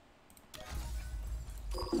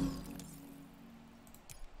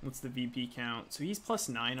 What's the VP count? So he's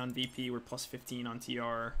 +9 on VP. We're +15 on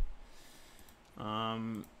TR.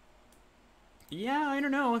 Yeah, I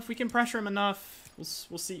don't know. If we can pressure him enough,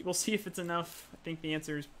 we'll see. We'll see if it's enough. I think the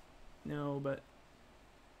answer is no, but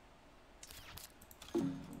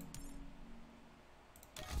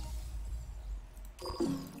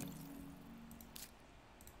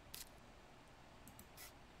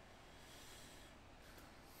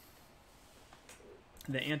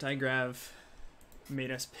the anti-grav made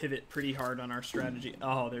us pivot pretty hard on our strategy.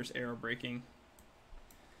 Oh, there's arrow breaking.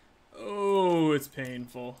 Oh, it's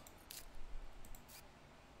painful.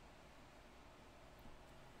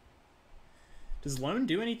 Does loan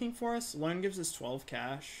do anything for us? Loan gives us 12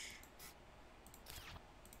 cash.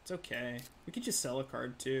 It's okay. We could just sell a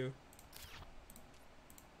card too.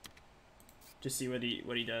 Just see what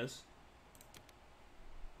he does.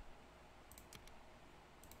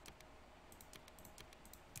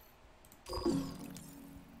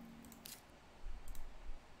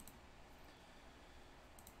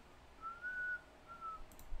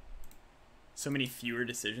 So many fewer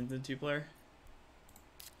decisions in 2-player.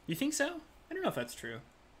 You think so? I don't know if that's true.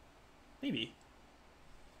 Maybe.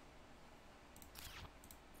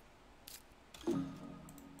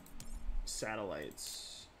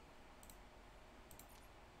 Satellites.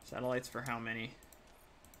 Satellites for how many?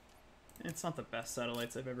 It's not the best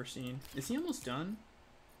satellites I've ever seen. Is he almost done?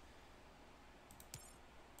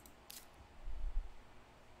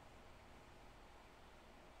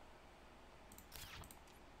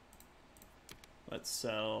 Let's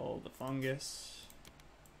sell the fungus.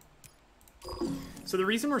 So the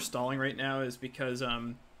reason we're stalling right now is because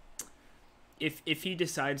if he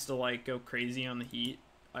decides to like go crazy on the heat,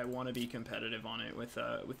 I want to be competitive on it with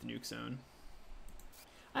Nuke Zone.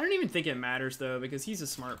 I don't even think it matters though, because he's a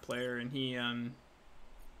smart player and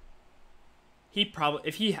he probably,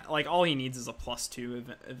 if he like, all he needs is a +2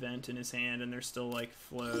 event in his hand, and there's still like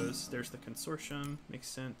flows. There's the consortium, makes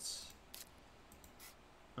sense.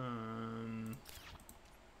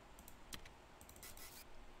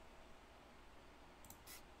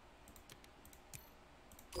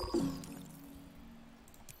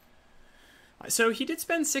 So he did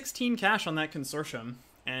spend 16 cash on that consortium,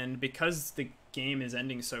 and because the game is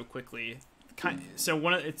ending so quickly,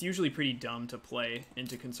 it's usually pretty dumb to play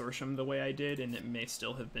into consortium the way I did, and it may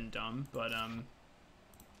still have been dumb, but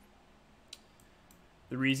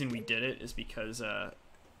the reason we did it is because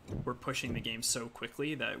we're pushing the game so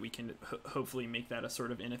quickly that we can hopefully make that a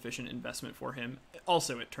sort of inefficient investment for him.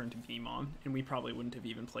 Also, it turned to BMOM, and we probably wouldn't have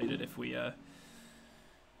even played it if we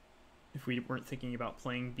weren't thinking about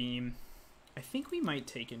playing Beam. I think we might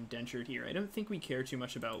take Indentured here. I don't think we care too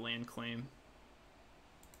much about land claim.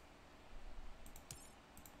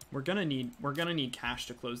 We're gonna need cash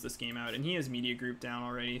to close this game out, and he has Media Group down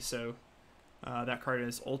already, so that card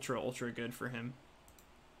is ultra good for him.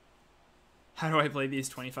 How do I play these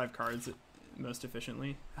 25 cards most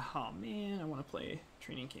efficiently? Oh man, I want to play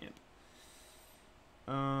Training Camp.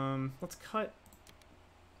 Let's cut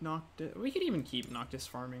Noctis. We could even keep Noctis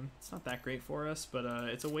farming. It's not that great for us, but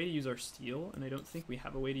it's a way to use our steel, and I don't think we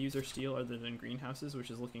have a way to use our steel other than greenhouses, which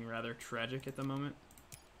is looking rather tragic at the moment.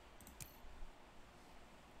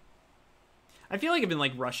 I feel like I've been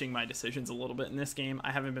like rushing my decisions a little bit in this game.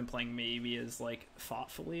 I haven't been playing maybe as like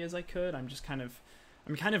thoughtfully as I could. I'm kind of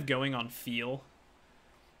going on feel,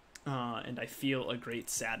 and I feel a great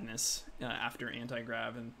sadness after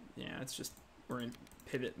anti-grav, and yeah, it's just we're in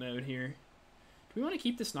pivot mode here. Do we want to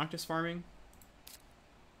keep this Noctis farming?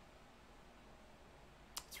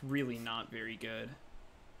 Let's It's really not very good.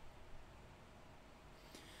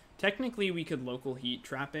 Technically, we could local heat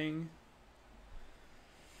trapping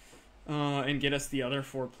and get us the other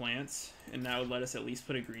 4 plants, and that would let us at least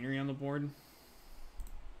put a greenery on the board.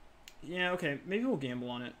 Yeah, okay, maybe we'll gamble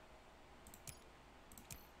on it.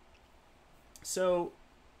 So,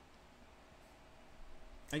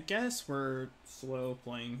 I guess we're slow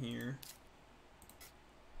playing here.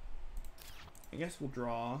 I guess we'll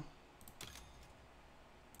draw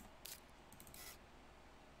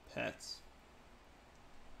pets.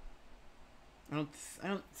 I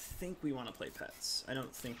don't think we want to play pets. I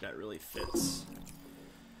don't think that really fits.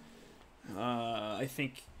 I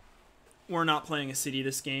think we're not playing a city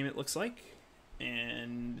this game, it looks like,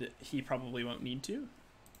 and he probably won't need to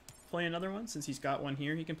play another one since he's got one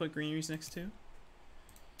here he can put greeneries next to.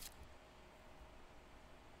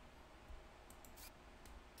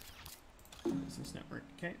 Business network,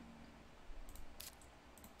 okay.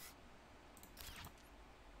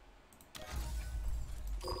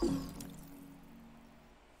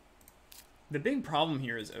 The big problem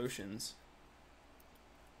here is oceans.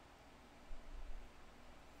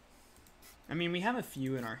 I mean, we have a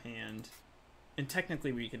few in our hand, and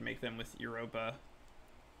technically we could make them with Europa.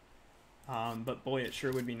 But boy, it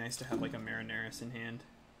sure would be nice to have like a Marineris in hand.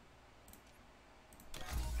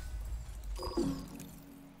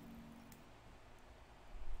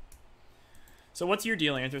 So what's your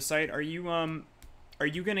deal, Anthracite? Are you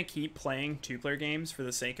gonna keep playing 2-player games for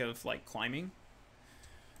the sake of like climbing?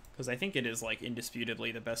 Because I think it is like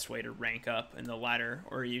indisputably the best way to rank up in the ladder,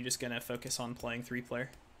 or are you just gonna focus on playing 3-player?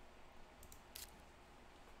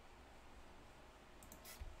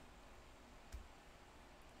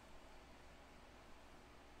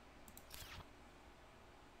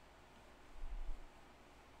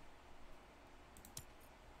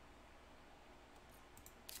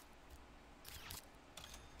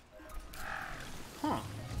 Huh.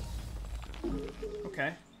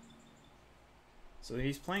 Okay. So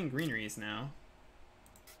he's playing greeneries now.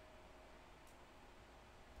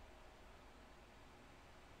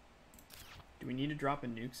 Do we need to drop a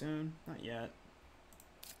nuke zone? Not yet.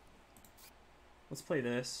 Let's play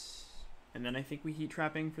this. And then I think we heat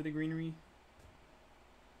trapping for the greenery.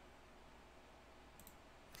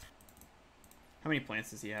 How many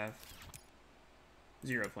plants does he have?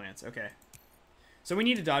 0 plants, okay. So we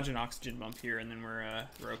need to dodge an oxygen bump here, and then we're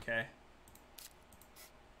okay.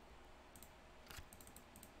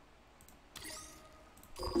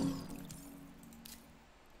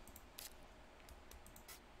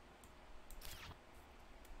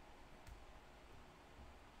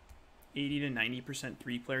 $80 to 90%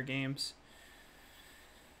 3-player games.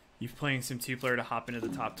 You've playing some 2-player to hop into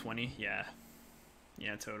the top 20? Yeah.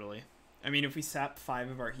 Yeah, totally. I mean, if we sap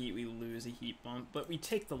 5 of our heat, we lose a heat bump, but we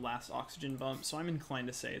take the last oxygen bump, so I'm inclined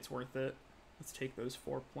to say it's worth it. Let's take those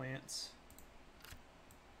 4 plants.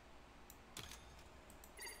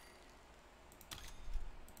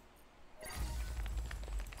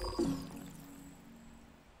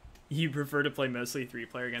 You prefer to play mostly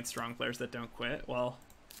 3-player against strong players that don't quit? Well,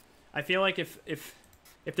 I feel like if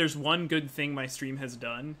there's one good thing my stream has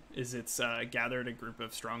done, is it's gathered a group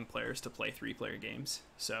of strong players to play 3-player games.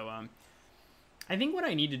 So I think what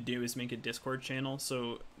I need to do is make a Discord channel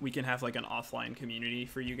so we can have like an offline community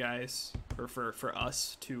for you guys, or for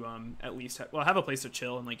us to at least have a place to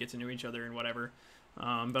chill and like get to know each other and whatever,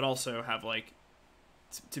 but also have like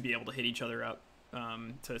to be able to hit each other up,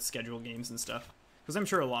 to schedule games and stuff, because I'm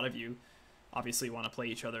sure a lot of you obviously want to play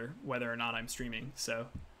each other whether or not I'm streaming. So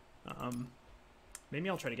maybe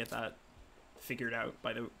I'll try to get that figured out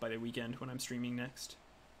by the weekend when I'm streaming next.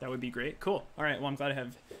 That would be great. Cool. All right. Well, I'm glad I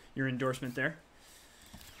have your endorsement there.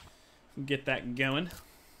 Get that going.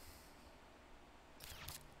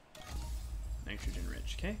 Nitrogen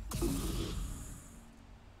rich. Okay.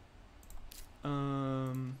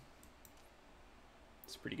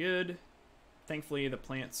 It's pretty good. Thankfully, the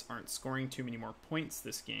plants aren't scoring too many more points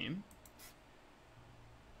this game.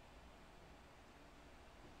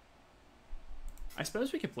 I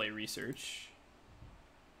suppose we could play research.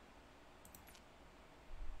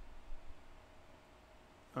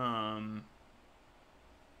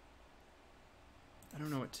 I don't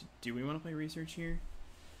know what to do. We want to play research here?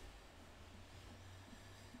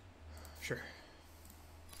 Sure.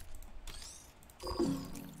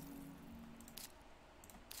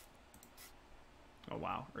 Oh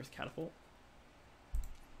wow, Earth Catapult.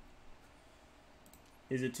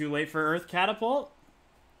 Is it too late for Earth Catapult?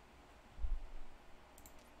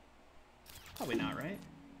 Probably not, right?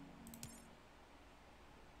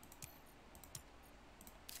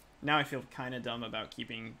 Now I feel kind of dumb about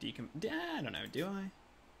keeping I don't know, do I?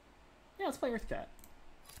 Yeah, let's play Earth Cat.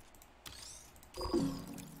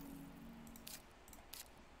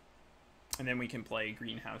 And then we can play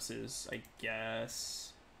greenhouses, I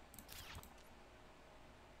guess.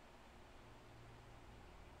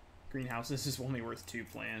 Greenhouses is only worth 2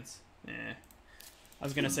 plants. Eh. I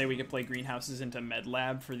was gonna say we could play greenhouses into med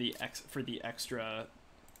lab for the extra.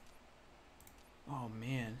 Oh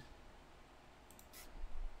man.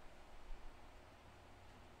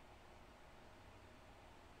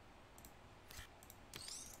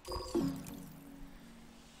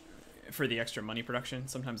 For the extra money production.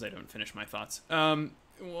 Sometimes I don't finish my thoughts. One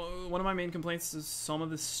of my main complaints is some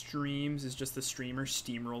of the streams is just the streamer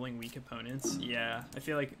steamrolling weak opponents. Yeah, I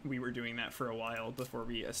feel like we were doing that for a while before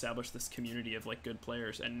we established this community of like good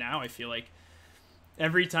players, and now I feel like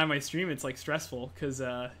every time I stream it's like stressful because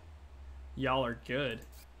y'all are good.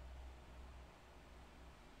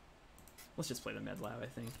 Let's just play the med lab, I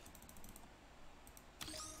think.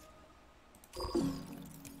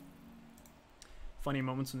 Funny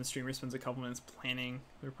moments when the streamer spends a couple minutes planning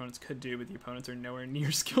their opponents could do, but the opponents are nowhere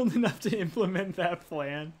near skilled enough to implement that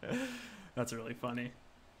plan. That's really funny.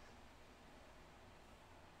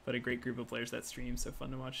 But a great group of players that stream, so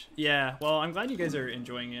fun to watch. Yeah, well, I'm glad you guys are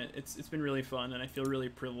enjoying it. It's been really fun, and I feel really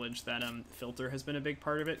privileged that Filter has been a big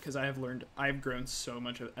part of it, because I've grown so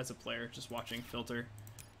much as a player just watching Filter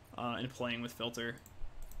and playing with Filter.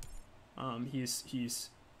 He's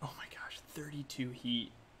oh my gosh, 32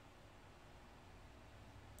 heat.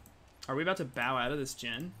 Are we about to bow out of this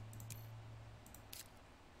gen?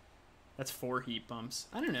 That's 4 heat bumps.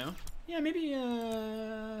 I don't know. Yeah, maybe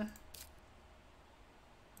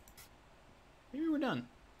we're done.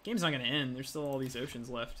 Game's not gonna end. There's still all these oceans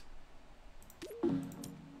left.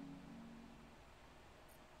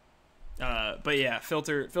 But yeah,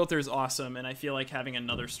 Filter's awesome, and I feel like having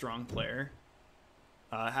another strong player,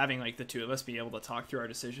 having like the two of us be able to talk through our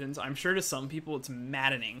decisions. I'm sure to some people it's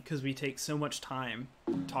maddening because we take so much time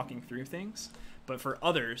talking through things, but for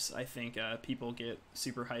others, I think people get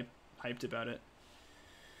super hyped about it.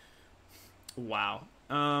 Wow.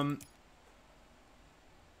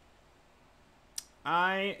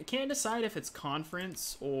 I can't decide if it's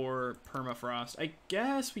conference or permafrost. I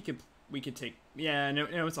guess we could take. Yeah,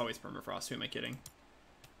 no, it's always permafrost. Who am I kidding?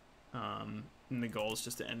 And the goal is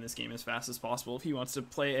just to end this game as fast as possible. If he wants to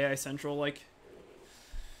play AI Central, like,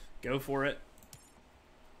 go for it.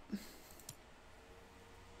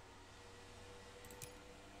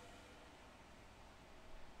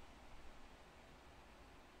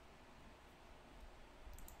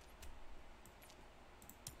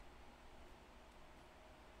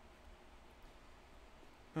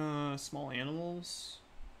 Small animals.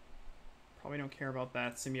 Probably don't care about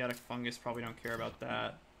that. Symbiotic fungus, probably don't care about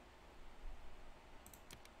that.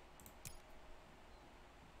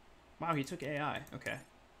 Wow, he took AI. Okay.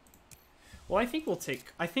 Well, I think we'll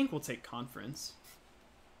take conference.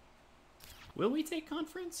 Will we take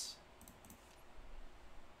conference?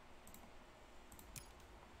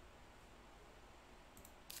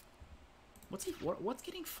 What's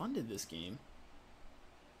getting funded this game?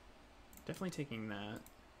 Definitely taking that.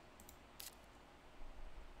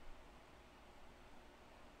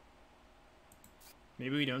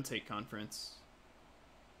 Maybe we don't take conference.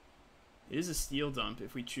 It is a steel dump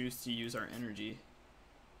if we choose to use our energy.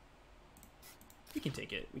 We can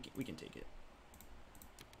take it. We can take it.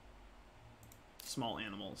 Small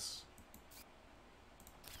animals.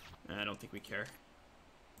 I don't think we care.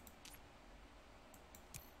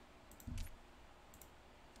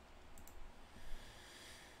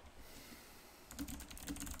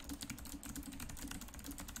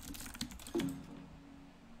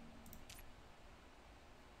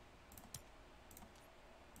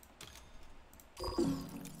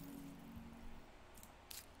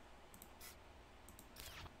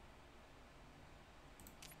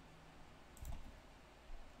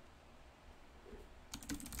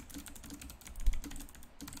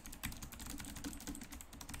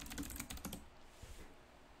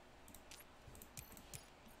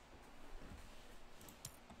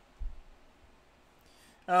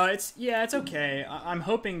 It's okay. I'm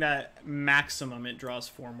hoping that maximum it draws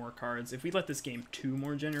 4 more cards. If we let this game 2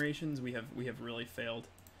 more generations, we have really failed.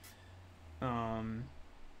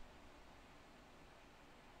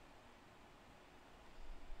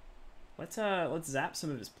 Let's zap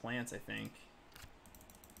some of his plants, I think.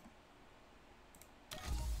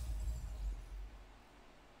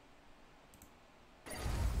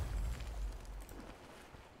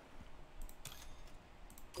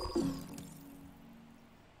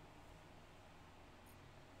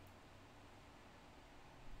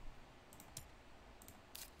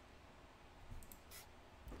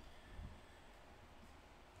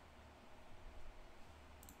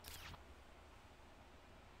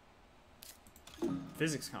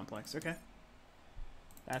 Physics complex, okay.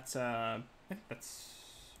 That's,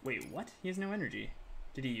 wait, what? He has no energy.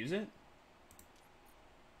 Did he use it?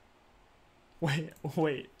 Wait.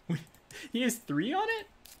 He has 3 on it?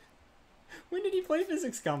 When did he play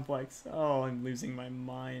Physics Complex? Oh, I'm losing my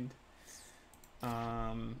mind.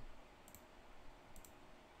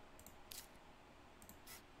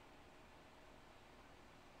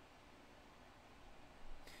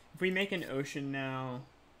 If we make an ocean now...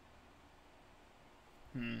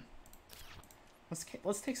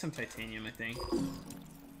 Let's take some titanium, I think.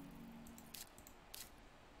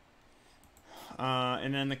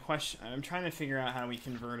 And then the question... I'm trying to figure out how we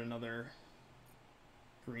convert another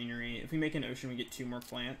greenery. If we make an ocean, we get 2 more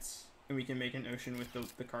plants. And we can make an ocean with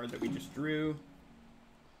the card that we just drew.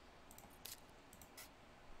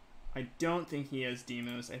 I don't think he has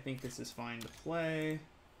Demos. I think this is fine to play.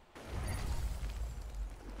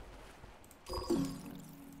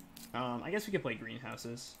 I guess we could play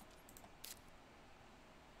greenhouses.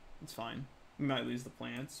 It's fine. We might lose the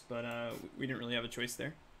plants, but we didn't really have a choice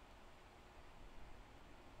there.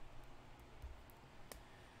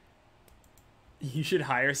 You should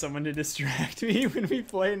hire someone to distract me when we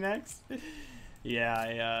play next.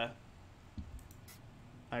 Yeah,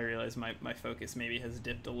 I realize my focus maybe has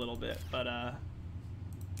dipped a little bit, but I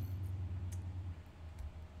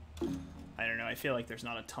don't know. I feel like there's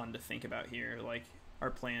not a ton to think about here. Like, our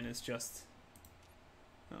plan is just...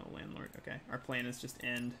 Oh, landlord. Okay. Our plan is just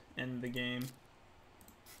end the game.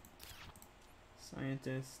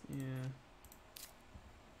 Scientist, yeah.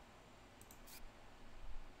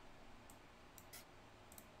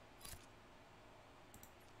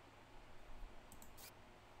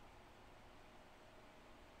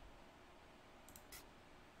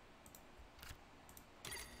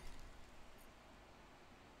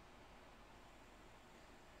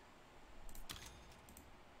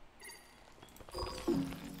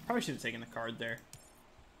 Probably should have taken the card there.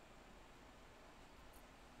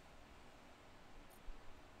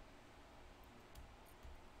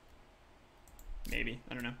 Maybe.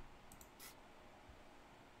 I don't know.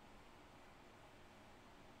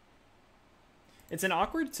 It's an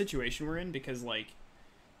awkward situation we're in because, like,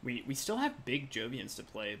 we still have big Jovians to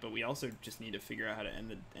play, but we also just need to figure out how to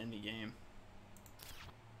end the game.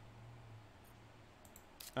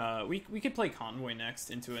 We could play Convoy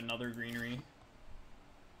next into another greenery.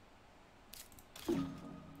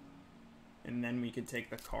 And then we could take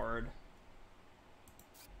the card.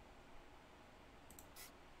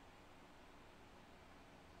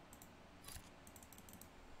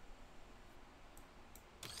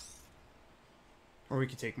 Or we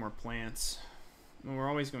could take more plants. Well, we're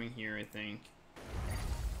always going here, I think.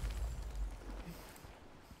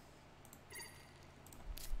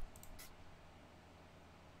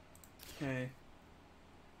 Okay.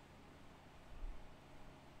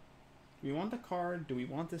 Do we want the card? Do we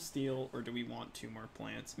want the steel? Or do we want 2 more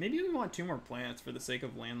plants? Maybe we want 2 more plants for the sake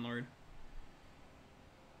of landlord.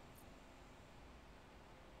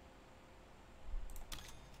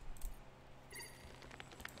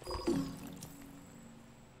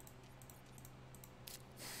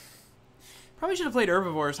 Probably should have played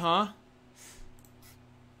herbivores, huh?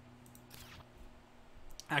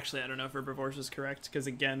 Actually, I don't know if herbivores is correct, because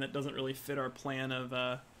again, that doesn't really fit our plan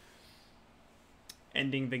of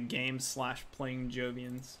ending the game / playing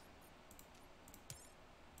Jovians.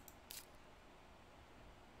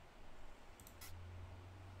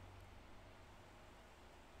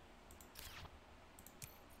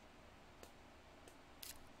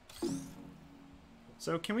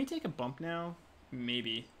 So can we take a bump now?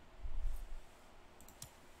 Maybe.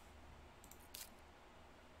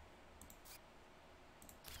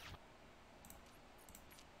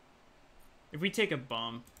 If we take a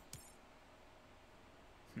bump...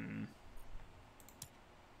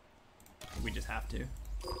 We just have to.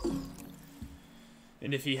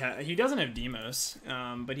 And if he doesn't have Demos,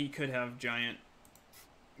 but he could have giant...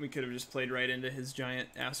 We could have just played right into his giant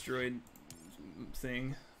asteroid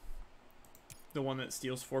thing. The one that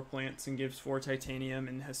steals 4 plants and gives 4 titanium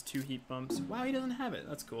and has 2 heat bumps. Wow, he doesn't have it.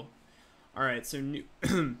 That's cool. Alright, so...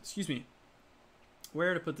 Excuse me.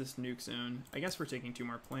 Where to put this nuke zone? I guess we're taking 2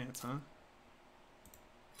 more plants, huh?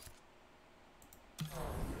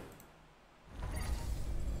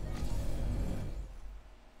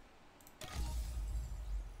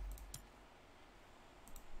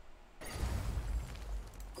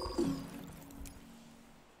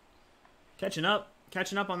 Catching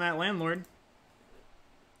up on that landlord.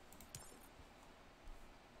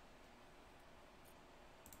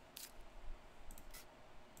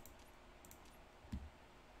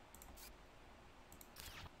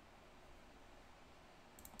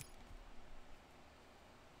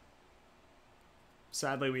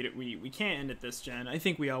 sadly we can't end it this gen. I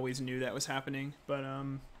think we always knew that was happening, but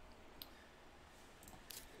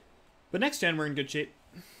next gen we're in good shape.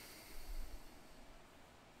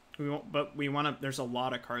 We won't, but we want to. There's a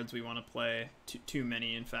lot of cards we want to play. Too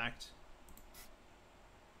many, in fact.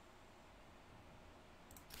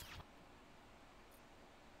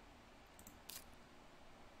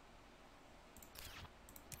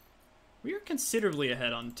 We are considerably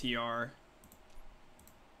ahead on TR.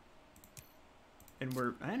 And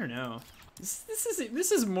I don't know.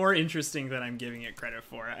 This is more interesting than I'm giving it credit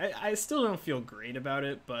for. I still don't feel great about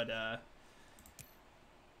it, but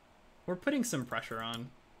we're putting some pressure on.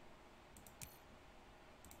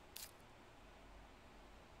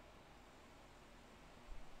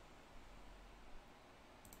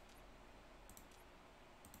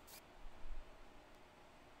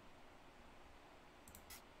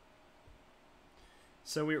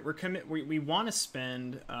 So we want to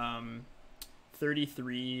spend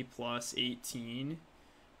 33 plus 18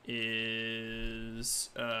 is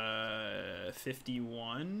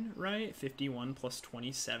 51, right? 51 plus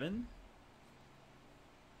 27.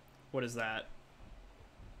 What is that?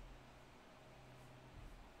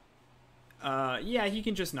 Yeah, he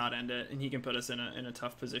can just not end it, and he can put us in a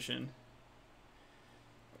tough position.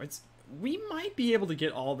 We might be able to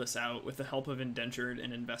get all this out with the help of Indentured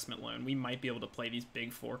and Investment Loan. We might be able to play these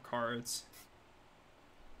big 4 cards.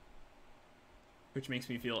 Which makes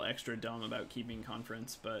me feel extra dumb about keeping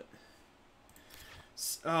Conference, but...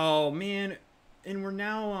 Oh, man. And we're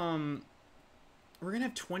now, we're gonna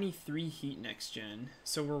have 23 heat next gen.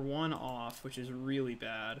 So we're 1 off, which is really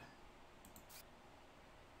bad.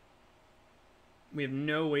 We have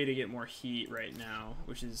no way to get more heat right now,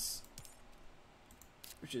 which is,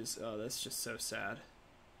 oh, that's just so sad.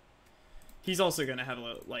 He's also gonna have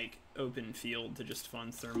a, like, open field to just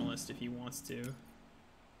fund Thermalist if he wants to.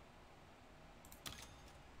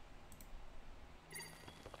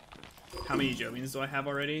 How many Jovians do I have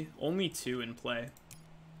already? Only 2 in play.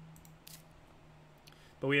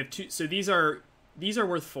 But we have 2, so these are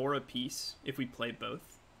worth 4 apiece if we play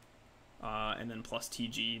both. And then plus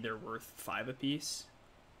TG, they're worth 5 apiece.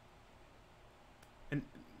 And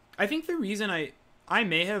I think the reason I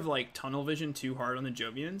may have like tunnel vision too hard on the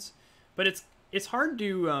Jovians, but it's hard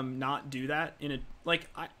to not do that in a, like,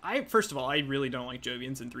 I first of all, I really don't like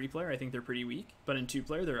Jovians in 3-player. I think they're pretty weak, but in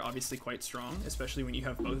 2-player they're obviously quite strong, especially when you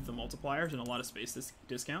have both the multipliers and a lot of space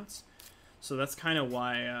discounts. So that's kind of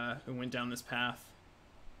why I went down this path.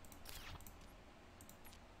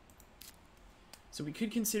 So we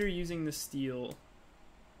could consider using the steel.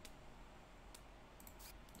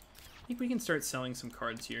 I think we can start selling some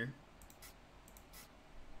cards here.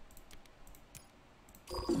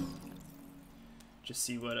 Just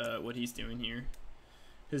see what he's doing here,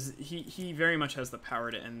 because he very much has the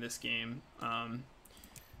power to end this game. And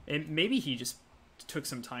maybe he just took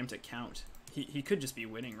some time to count. He could just be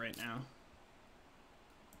winning right now.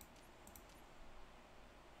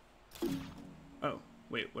 Oh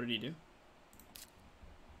wait, what did he do?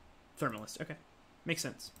 Thermalist. Okay, makes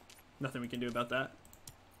sense. Nothing we can do about that.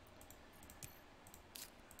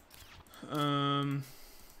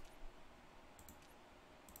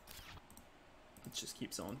 Let's just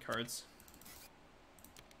keep selling cards.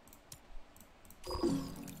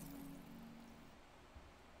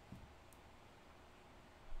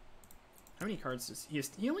 How many cards does he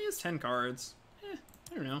has? He only has 10 cards.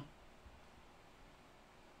 I don't know.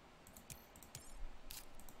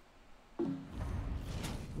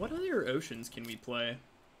 What other oceans can we play?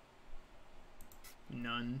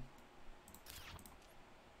 None.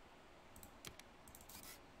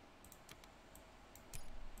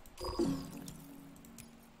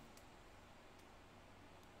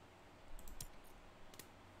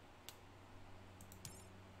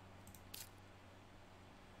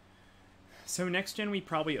 So next gen we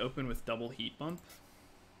probably open with double heat bump.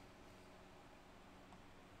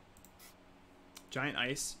 Giant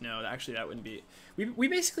ice? No, actually that wouldn't be. We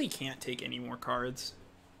basically can't take any more cards.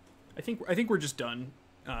 I think we're just done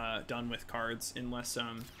with cards unless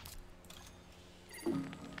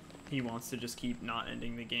he wants to just keep not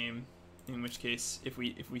ending the game. In which case, if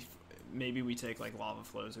we maybe we take like Lava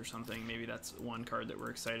Flows or something. Maybe that's one card that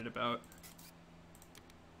we're excited about.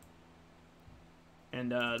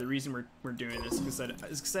 And the reason we're doing this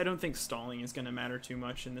is because I don't think stalling is going to matter too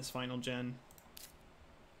much in this final gen.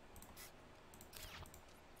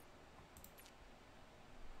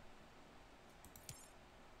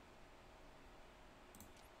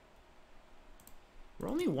 We're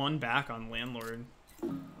only 1 back on Landlord.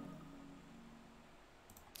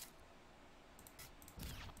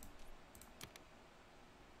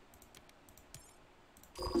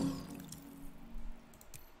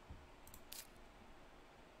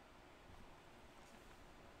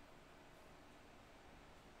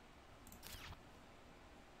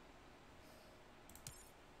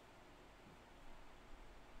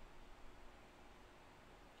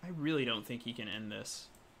 really don't think he can end this.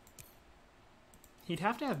 He'd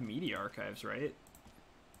have to have media archives, right?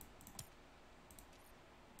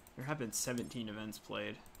 There have been 17 events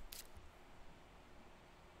played.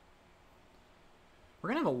 We're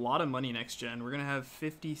going to have a lot of money next gen. We're going to have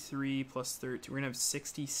 53 plus 13. We're going to have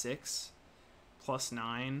 66 plus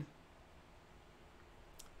 9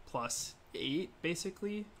 plus 8,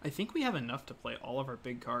 basically. I think we have enough to play all of our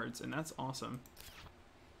big cards, and that's awesome.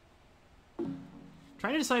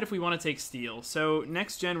 Trying to decide if we want to take Steel. So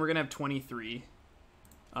next gen, we're going to have 23.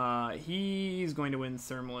 He's going to win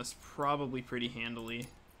Thermalist probably pretty handily.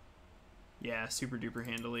 Yeah, super duper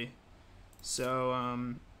handily.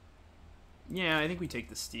 So, yeah, I think we take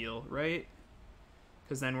the Steel, right?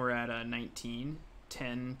 Because then we're at 19.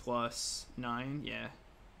 10 plus 9, yeah.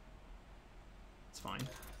 It's fine.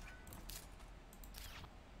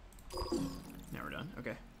 Now we're done,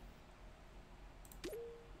 okay.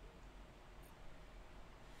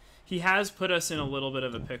 He has put us in a little bit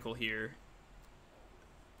of a pickle here.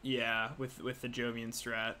 Yeah, with the Jovian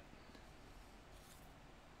strat.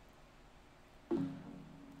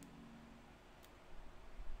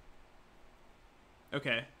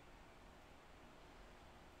 Okay.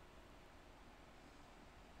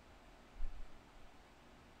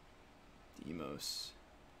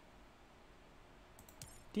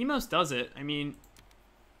 Demos does it. I mean,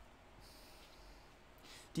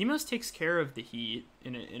 Demos takes care of the heat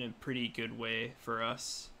in a pretty good way for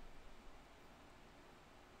us.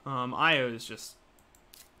 Io is just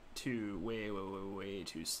way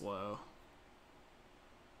too slow.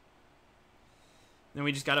 Then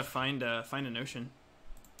we just gotta find an ocean.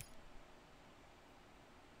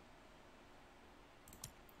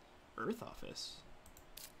 Earth Office.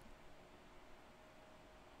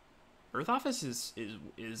 Earth Office is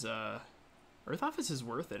Earth Office is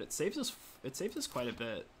worth it. It saves us quite a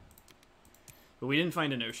bit. But we didn't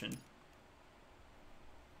find an ocean.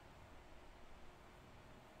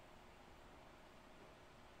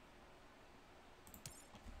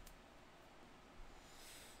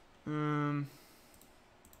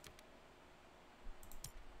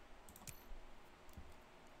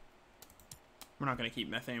 We're not going to keep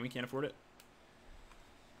methane. We can't afford it.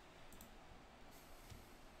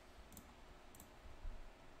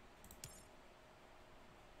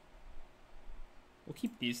 We'll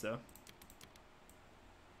keep these, though.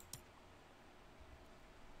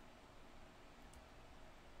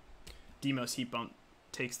 Demos heat bump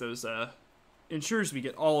takes those, ensures we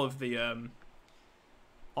get all of the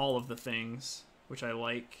things, which I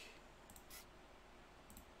like.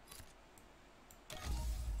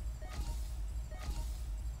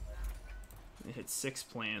 It hits 6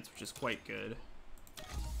 plants, which is quite good.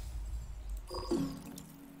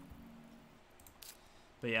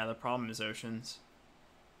 But yeah, the problem is oceans.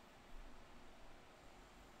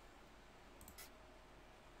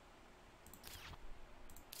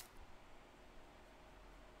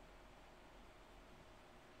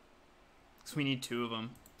 So we need 2 of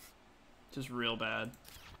them. Just real bad.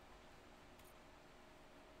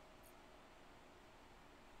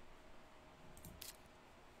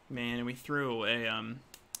 Man, and we threw away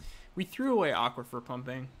aquifer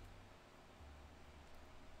pumping.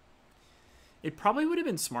 It probably would have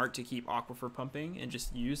been smart to keep aquifer pumping and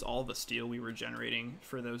just use all the steel we were generating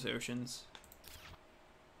for those oceans.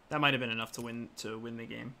 That might have been enough to win the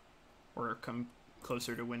game, or come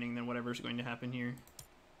closer to winning than whatever's going to happen here.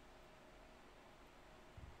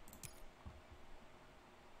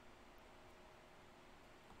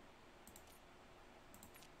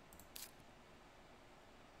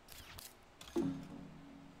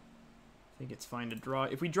 I think it's fine to draw.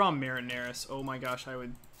 If we draw Marineris, oh my gosh, I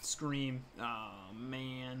would scream. Oh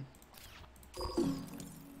man.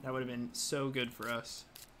 That would have been so good for us.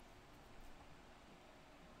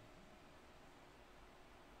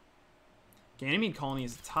 Ganymede Colony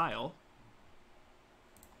is a tile.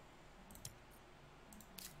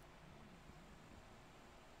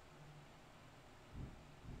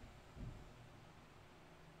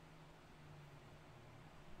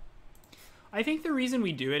 I think the reason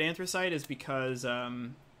we do it, Anthracite, is because, I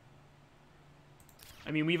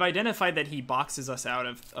mean, we've identified that he boxes us out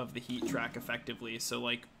of the heat track effectively, so,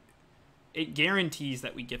 like, it guarantees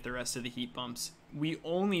that we get the rest of the heat bumps. We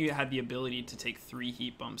only had the ability to take 3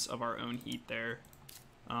 heat bumps of our own heat there.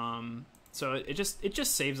 So it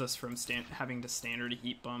just saves us from having to standard a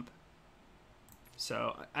heat bump.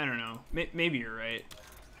 So, I don't know. Maybe you're right.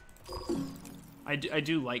 I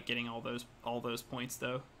do like getting all those points,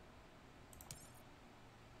 though.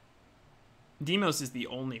 Demos is the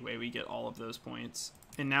only way we get all of those points.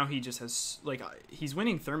 And now he just has, like, he's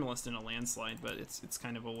winning Thermalist in a landslide, but it's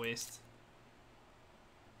kind of a waste.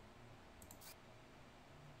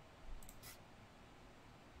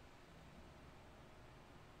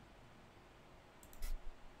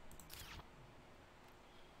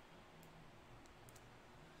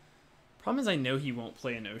 Problem is I know he won't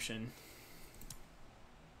play an ocean.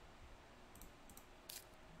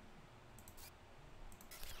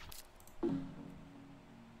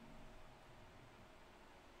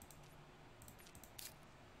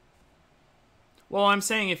 Well, I'm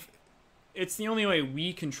saying if it's the only way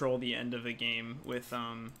we control the end of the game with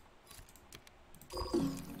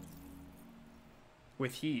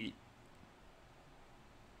heat.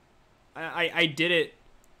 I did it.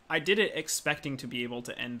 I did it expecting to be able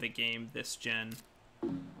to end the game this gen.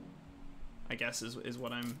 I guess is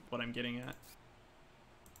what I'm getting at.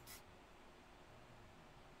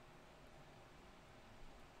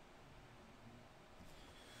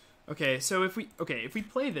 Okay, so if we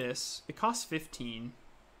play this, it costs 15.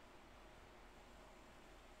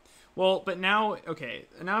 Well, but now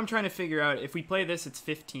now I'm trying to figure out if we play this, it's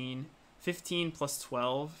 15. 15 plus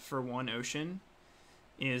 12 for one ocean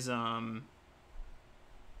is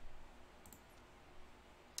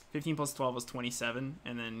 15 plus 12 is 27,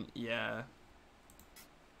 and then yeah,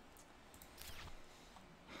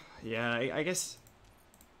 I guess.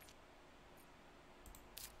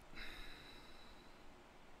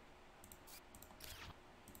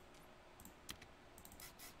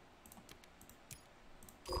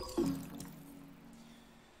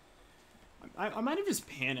 I might have just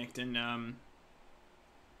panicked and I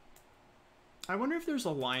wonder if there's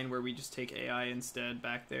a line where we just take AI instead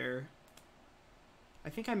back there. I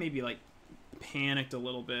think I maybe like panicked a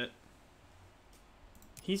little bit.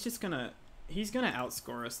 He's gonna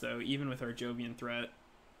outscore us though, even with our Jovian threat.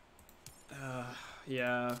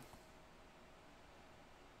 Yeah.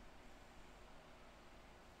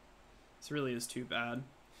 This really is too bad.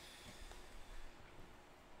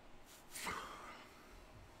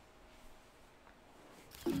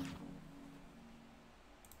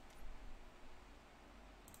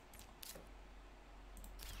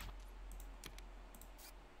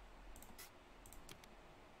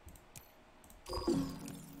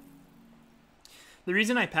 The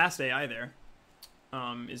reason I passed AI there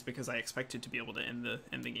is because I expected to be able to end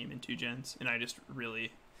the game in 2 gens, and I just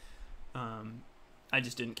really I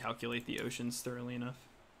just didn't calculate the oceans thoroughly enough.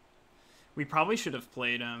 We probably should have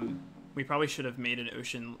played we probably should have made an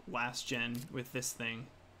ocean last gen with this thing.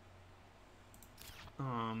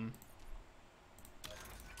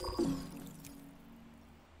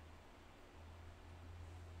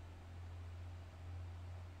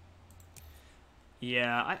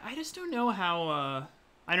 Yeah, I just don't know how,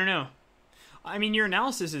 I don't know. I mean, your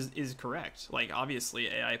analysis is correct. Like, obviously,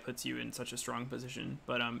 AI puts you in such a strong position,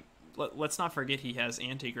 but let's not forget he has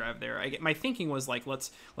anti-grav there. My thinking was, like,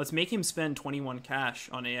 let's make him spend 21 cash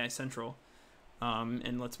on AI Central,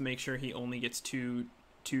 and let's make sure he only gets two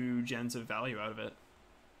gens of value out of it.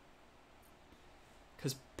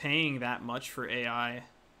 Because paying that much for AI...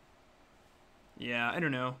 Yeah, I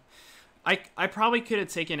don't know. I probably could have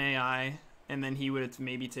taken AI... and then he would have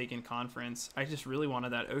maybe taken Conference. I just really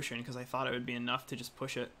wanted that Ocean because I thought it would be enough to just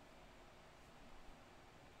push it.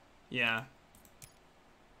 Yeah.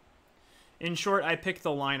 In short, I picked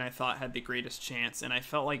the line I thought had the greatest chance, and I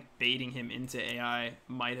felt like baiting him into AI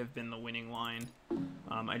might have been the winning line.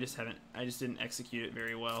 I just didn't execute it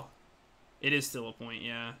very well. It is still a point,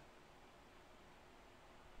 yeah.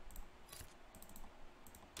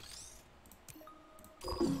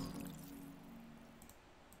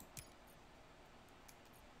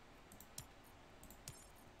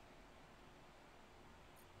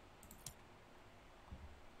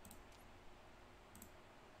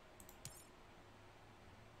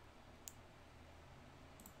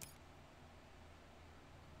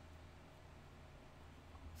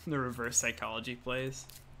 The reverse psychology plays.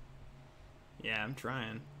 Yeah, I'm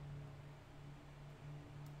trying.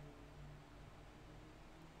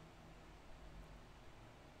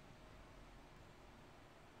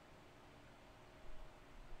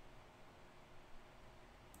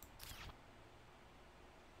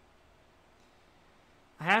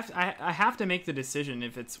 I have to make the decision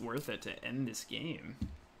if it's worth it to end this game.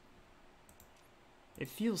 It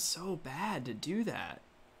feels so bad to do that.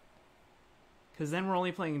 Because then we're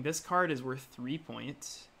only playing this card is worth 3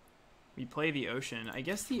 points. We play the Ocean. I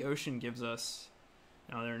guess the Ocean gives us...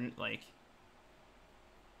 No, they're like...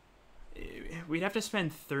 We'd have to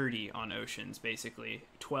spend 30 on Oceans, basically.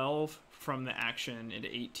 12 from the action and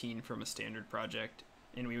 18 from a standard project.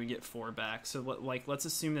 And we would get 4 back. So, like, let's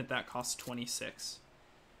assume that costs 26.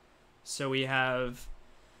 So we have...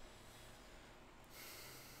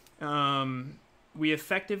 we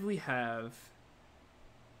effectively have...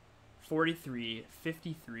 43,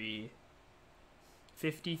 53,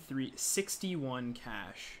 53, 61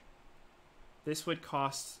 cash. This would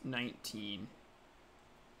cost 19.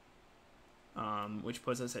 which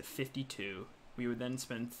puts us at 52. We would then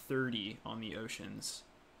spend 30 on the oceans,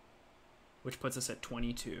 which puts us at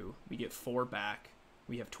 22. We get 4 back.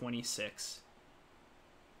 We have 26.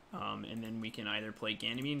 And then we can either play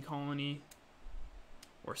Ganymede Colony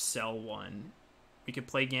or sell one. We could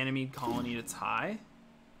play Ganymede Colony that's high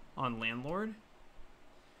on Landlord,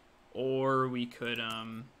 or we could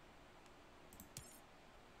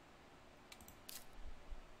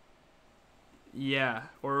yeah,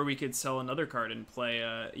 or we could sell another card and play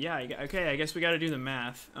yeah, okay, I guess we got to do the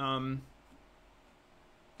math.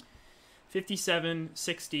 57,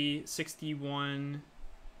 60, 61,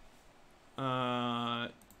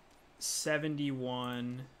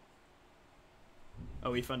 71.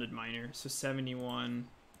 Oh, we funded minor, so 71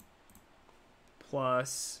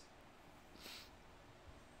 plus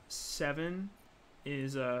 7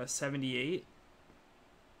 is 78.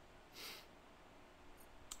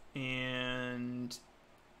 And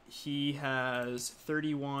he has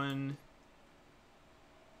 31,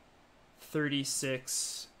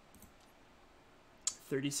 36.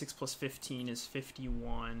 36 plus 15 is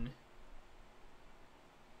 51.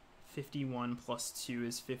 51 plus 2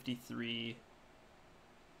 is 53.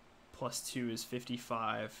 Plus 2 is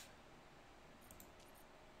 55.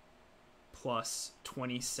 Plus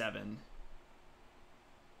 27.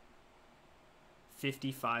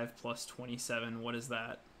 55 plus 27, what is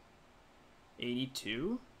that?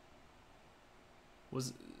 82?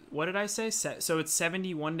 What did I say? So it's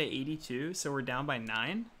 71 to 82, so we're down by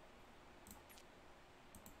 9?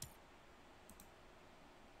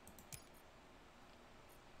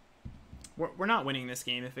 We're not winning this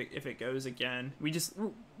game if it goes again.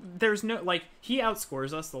 There's no, like, he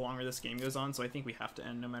outscores us the longer this game goes on, so I think we have to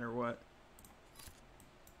end no matter what.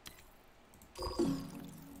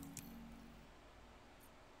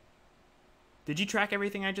 Did you track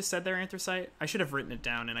everything I just said there, Anthracite? I should have written it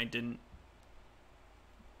down and I didn't.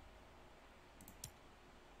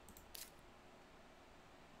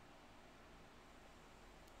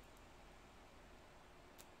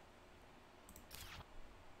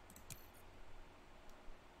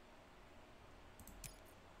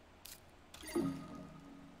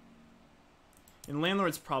 And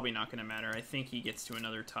Landlord's probably not going to matter. I think he gets to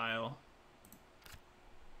another tile.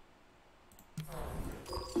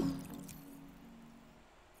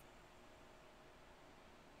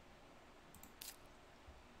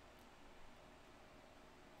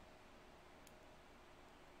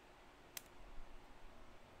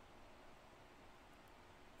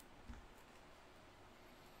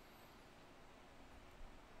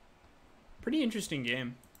 Pretty interesting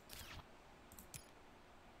game.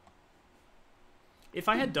 If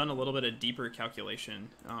I had done a little bit of deeper calculation,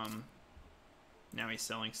 now he's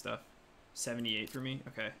selling stuff. 78 for me?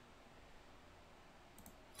 Okay.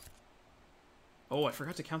 Oh, I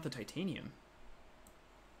forgot to count the titanium.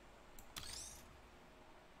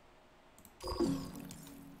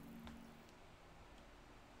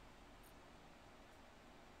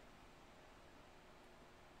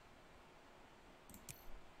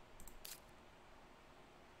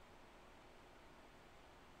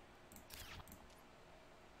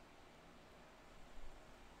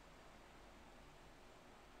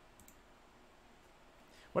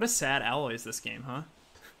 What a sad alloy is this game, huh?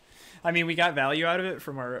 I mean, we got value out of it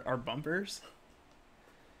from our bumpers.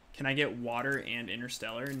 Can I get water and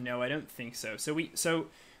interstellar? No, I don't think so. So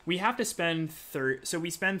we have to spend we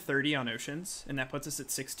spend 30 on oceans, and that puts us at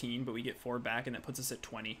 16, but we get 4 back, and that puts us at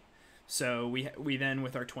 20. So we then,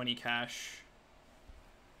 with our 20 cash,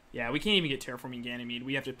 yeah, we can't even get Terraforming Ganymede.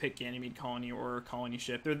 We have to pick Ganymede Colony or Colony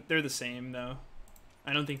Ship. They're the same, though.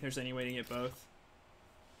 I don't think there's any way to get both.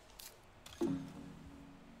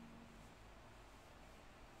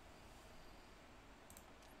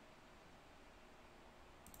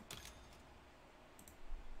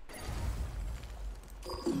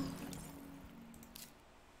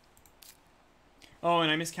 Oh,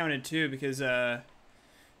 and I miscounted too because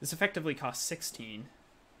this effectively costs 16.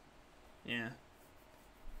 Yeah.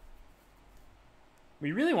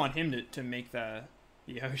 We really want him to make the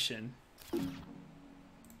ocean,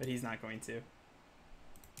 but he's not going to.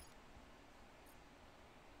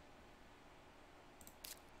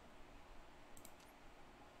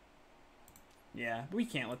 Yeah, we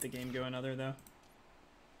can't let the game go another though.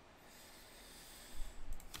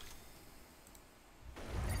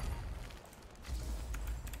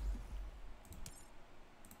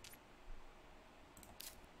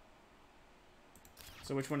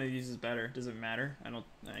 So which one of these is better? Does it matter?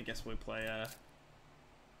 I guess we'll play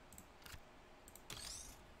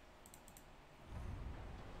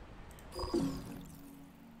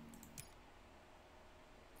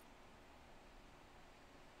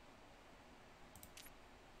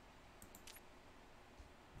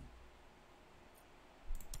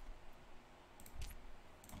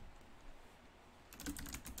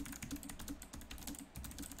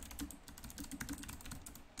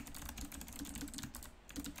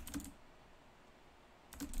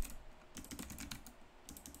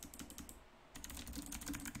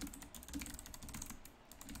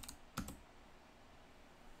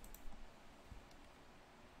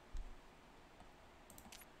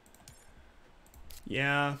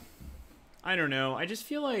Yeah, I don't know. I just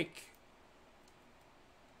feel like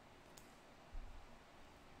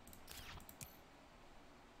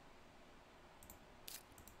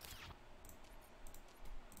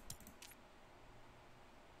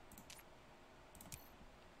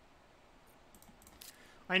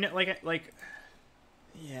I know,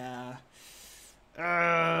 yeah.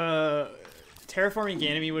 Terraforming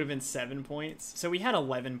Ganymede would have been 7 points, so we had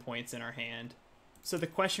 11 points in our hand. So the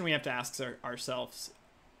question we have to ask ourselves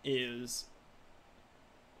is,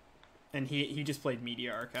 and he just played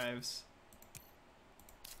Media Archives.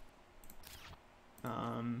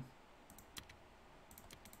 I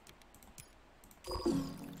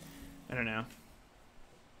don't know.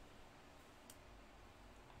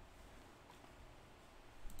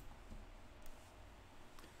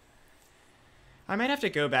 I might have to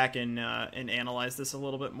go back and analyze this a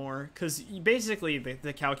little bit more, because basically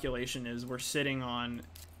the calculation is we're sitting on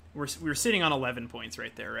 11 points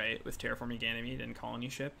right there, right, with Terraforming Ganymede and Colony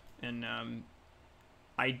Ship, and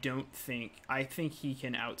I think he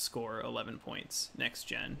can outscore 11 points next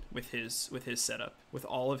gen with his setup, with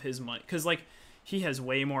all of his money, because like he has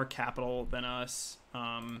way more capital than us.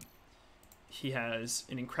 He has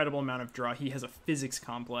an incredible amount of draw. He has a physics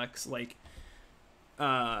complex. Like,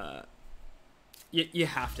 you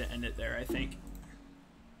have to end it there, I think.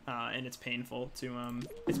 And it's painful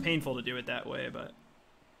to do it that way, but.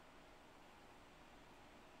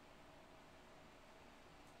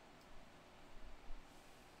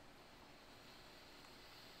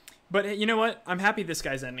 But you know what? I'm happy this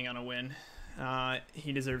guy's ending on a win.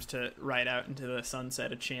 He deserves to ride out into the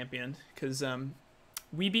sunset a champion, because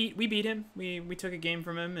we beat him. We took a game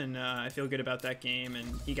from him, and I feel good about that game.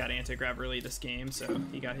 And he got anti-grav early this game, so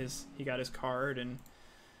he got his card. And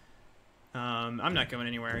I'm not going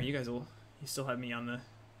anywhere. You still have me on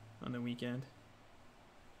the weekend.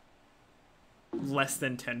 Less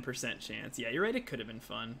than 10% chance. Yeah, you're right. It could have been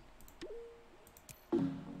fun.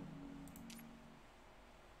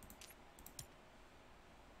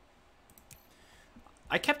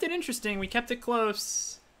 I kept it interesting. We kept it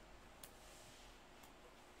close.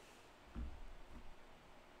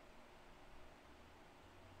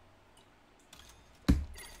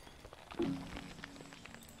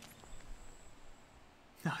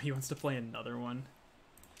 Oh, he wants to play another one.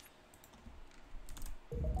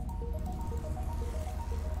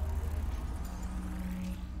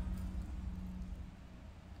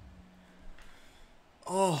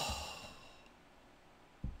 Oh.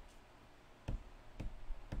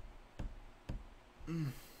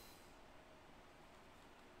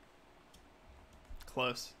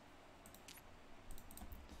 Close.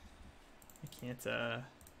 I can't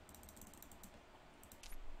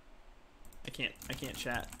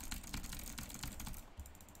chat.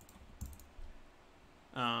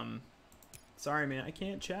 Sorry man, I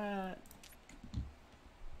can't chat.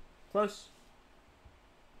 Close.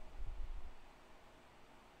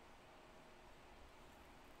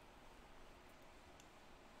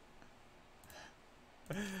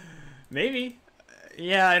 Maybe.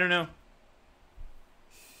 Yeah, I don't know.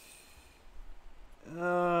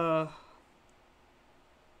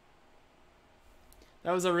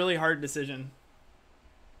 That was a really hard decision.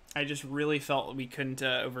 I just really felt we couldn't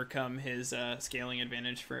overcome his scaling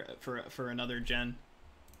advantage for another gen.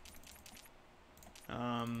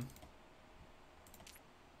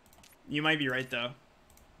 You might be right though,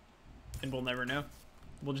 and we'll never know.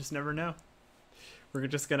 We'll just never know. We're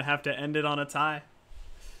just gonna have to end it on a tie.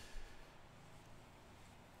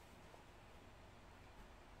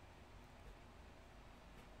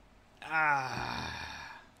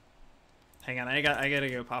 Hang on, I gotta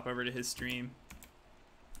go pop over to his stream.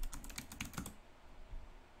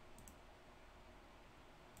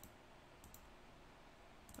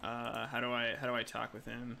 How do I talk with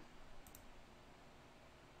him?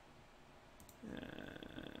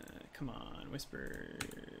 Come on,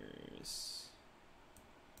 whispers.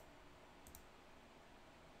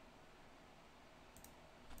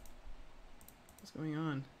 What's going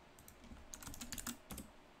on?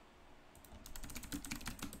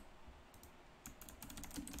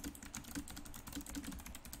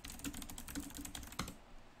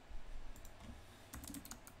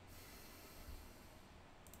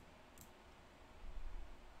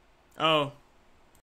 Oh,